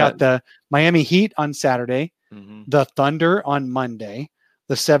go. They got the Miami Heat on Saturday, the Thunder on Monday,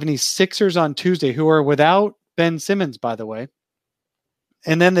 the 76ers on Tuesday, who are without Ben Simmons, by the way,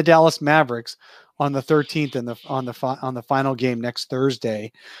 and then the Dallas Mavericks on the 13th and on the final game next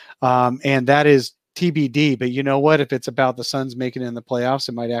Thursday, and that is TBD. But you know what? If it's about the Suns making it in the playoffs,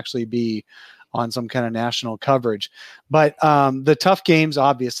 it might actually be on some kind of national coverage. But the tough games,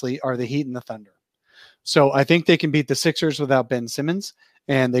 obviously, are the Heat and the Thunder. So I think they can beat the Sixers without Ben Simmons,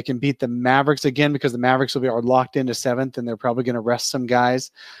 and they can beat the Mavericks again because the Mavericks are locked into 7th, and they're probably going to rest some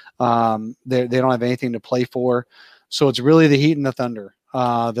guys. They don't have anything to play for. So it's really the Heat and the Thunder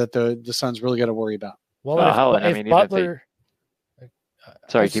that the Suns really got to worry about. Well, if Butler...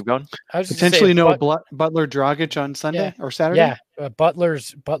 Sorry, keep going. I was potentially Butler Dragic on Sunday or Saturday. Yeah,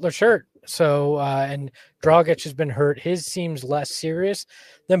 Butler's hurt. So and Dragic has been hurt. His seems less serious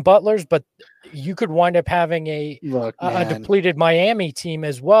than Butler's, but you could wind up having a depleted Miami team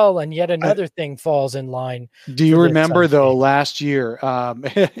as well, and yet another thing falls in line. Do you remember though last year?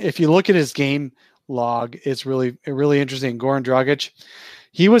 If you look at his game log, it's really interesting. Goran Dragic.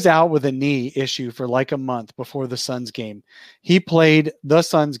 He was out with a knee issue for like a month before the Suns game. He played the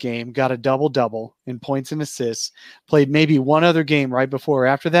Suns game, got a double-double in points and assists, played maybe one other game right before or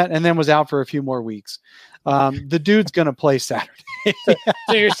after that, and then was out for a few more weeks. The dude's going to play Saturday.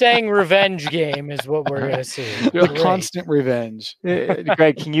 So you're saying revenge game is what we're going to see. Constant revenge.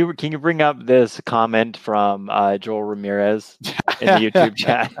 Greg, can you bring up this comment from Joel Ramirez in the YouTube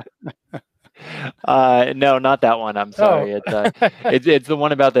chat? No, not that one. I'm sorry. It's the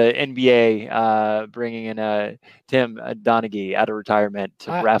one about the NBA bringing in Tim Donaghy out of retirement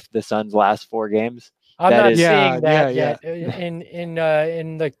to ref the Suns' last 4 games. I'm not seeing that yet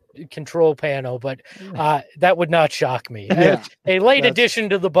in the control panel, but that would not shock me. A late addition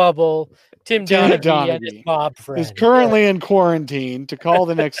to the bubble. Tim Donaghy and his mob friend is currently in quarantine to call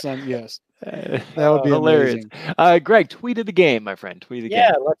the next Sun. Yes. That would be hilarious. Amazing. Greg, tweet of the game, my friend. Tweet of the game.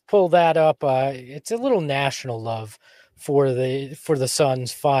 Yeah, let's pull that up. It's a little national love for the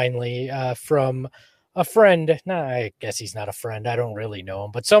Suns finally from a friend. No, I guess he's not a friend. I don't really know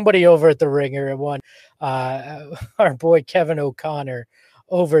him, but somebody over at the Ringer at one. Our boy Kevin O'Connor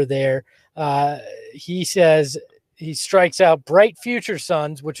over there. He says he strikes out bright future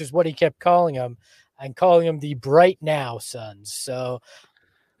Suns, which is what he kept calling them, and calling them the bright now Suns. So.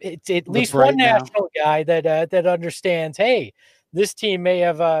 It's at least one national guy that understands, hey, this team may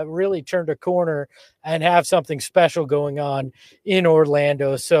have really turned a corner and have something special going on in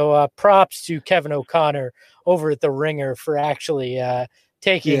Orlando. So props to Kevin O'Connor over at the Ringer for actually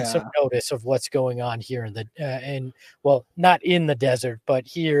taking some notice of what's going on here not in the desert, but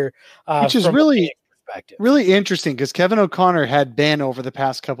here. Which is really interesting because Kevin O'Connor had been over the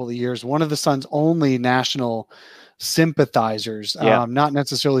past couple of years one of the Suns' only national sympathizers, not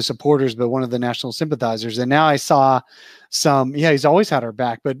necessarily supporters, but one of the national sympathizers. And now I saw some, he's always had our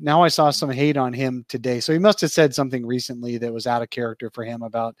back, but now I saw some hate on him today. So he must have said something recently that was out of character for him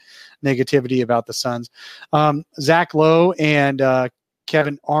about negativity about the Suns. Zach Lowe and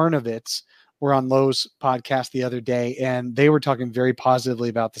Kevin Arnovitz were on Lowe's podcast the other day, and they were talking very positively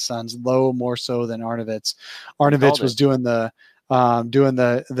about the Suns. Lowe more so than Arnovitz. Arnovitz was doing the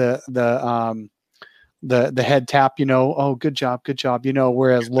head tap, oh, good job,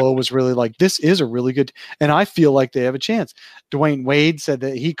 whereas Lowe was really like, this is a really good, and I feel like they have a chance. Dwayne Wade said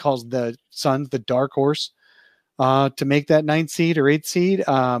that he calls the Suns the dark horse to make that 9th seed or 8th seed,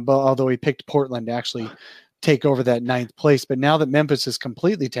 but although he picked Portland to actually take over that 9th place. But now that Memphis is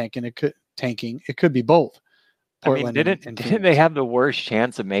completely tanking, it could be both. Portland didn't they have the worst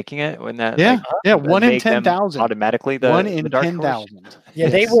chance of making it when that? 1 in 10,000 automatically. 1 in 10,000. Yeah,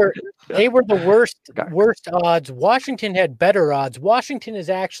 they were the worst odds. Washington had better odds. Washington has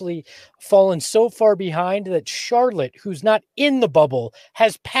actually fallen so far behind that Charlotte, who's not in the bubble,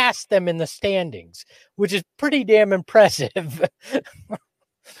 has passed them in the standings, which is pretty damn impressive.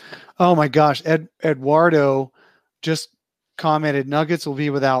 Oh my gosh, Eduardo just commented Nuggets will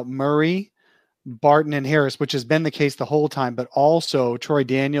be without Murray, Barton and Harris, which has been the case the whole time, but also Troy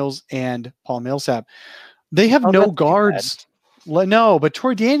Daniels and Paul Millsap. They have no guards. No, but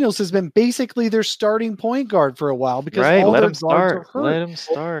Troy Daniels has been basically their starting point guard for a while because all let their him guards start. are hurt. Let him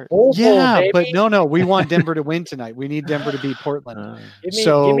start. Yeah, but no, we want Denver to win tonight. We need Denver to beat Portland.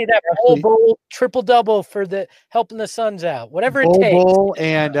 Give me that bowl triple double for the helping the Suns out. Whatever it takes. Bowl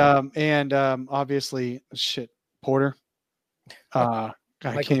and obviously Porter. God,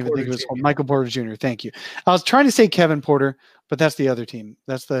 I can't even think of his name. Michael Porter Jr. Thank you. I was trying to say Kevin Porter, but that's the other team.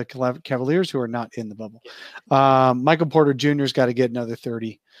 That's the Cavaliers who are not in the bubble. Michael Porter Jr.'s got to get another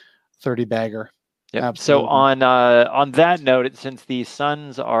 30 bagger. Yep. So on that note, since the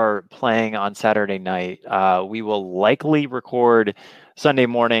Suns are playing on Saturday night, we will likely record Sunday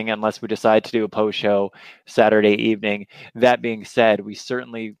morning unless we decide to do a post show Saturday evening. That being said, we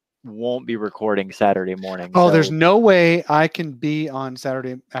certainly won't be recording Saturday morning. Oh, there's no way I can be on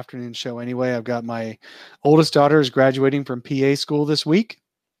Saturday afternoon show anyway. I've got my oldest daughter is graduating from PA school this week.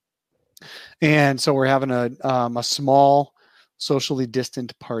 And so we're having a small socially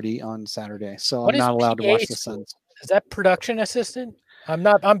distant party on Saturday. So I'm not allowed to watch the Suns. Is that production assistant? I'm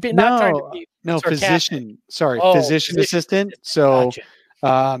not trying to be physician. Sorry, physician assistant. So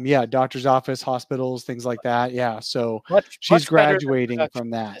gotcha. Doctor's office, hospitals, things like that. Yeah. So she's graduating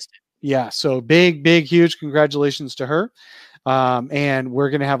from that. Assistant. Yeah. So big, huge congratulations to her. And we're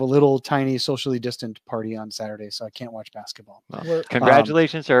going to have a little tiny socially distant party on Saturday. So I can't watch basketball. Well,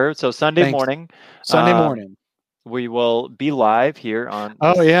 congratulations to her. So Sunday morning, we will be live here on.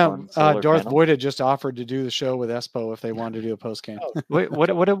 Oh yeah. Darth Voida just offered to do the show with Espo if they wanted to do a post game. Wait, what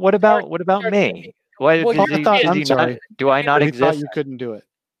about me? I'm sorry. Do I not exist? Thought you couldn't do it.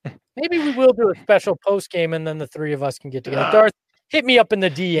 Maybe we will do a special post game, and then the three of us can get together. Darth, hit me up in the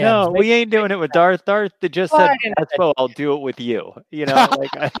DMs. No, we ain't doing it with Darth. Darth just said, "Espo, I'll do it with you." You know, we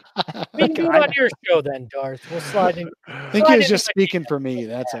can do it on your show then, Darth. We'll slide in. I think he was just speaking for me.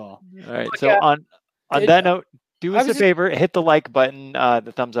 That's all. All right. So on that note, do us a favor, hit the like button,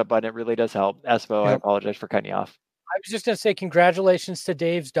 the thumbs up button. It really does help. Espo, I apologize for cutting you off. I was just going to say congratulations to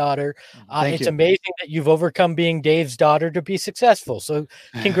Dave's daughter. It's amazing that you've overcome being Dave's daughter to be successful. So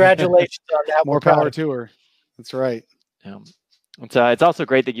congratulations on that. More power to her. That's right. Yeah. It's also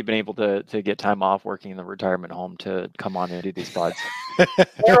great that you've been able to get time off working in the retirement home to come on and do these pods.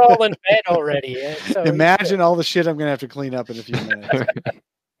 We're all in bed already. So imagine all the shit I'm going to have to clean up in a few minutes.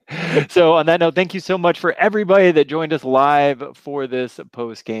 So on that note, thank you so much for everybody that joined us live for this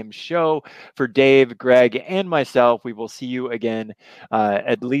post-game show. For Dave, Greg, and myself, we will see you again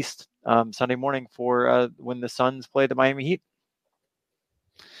at least Sunday morning for when the Suns play the Miami Heat.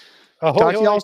 Talk to y'all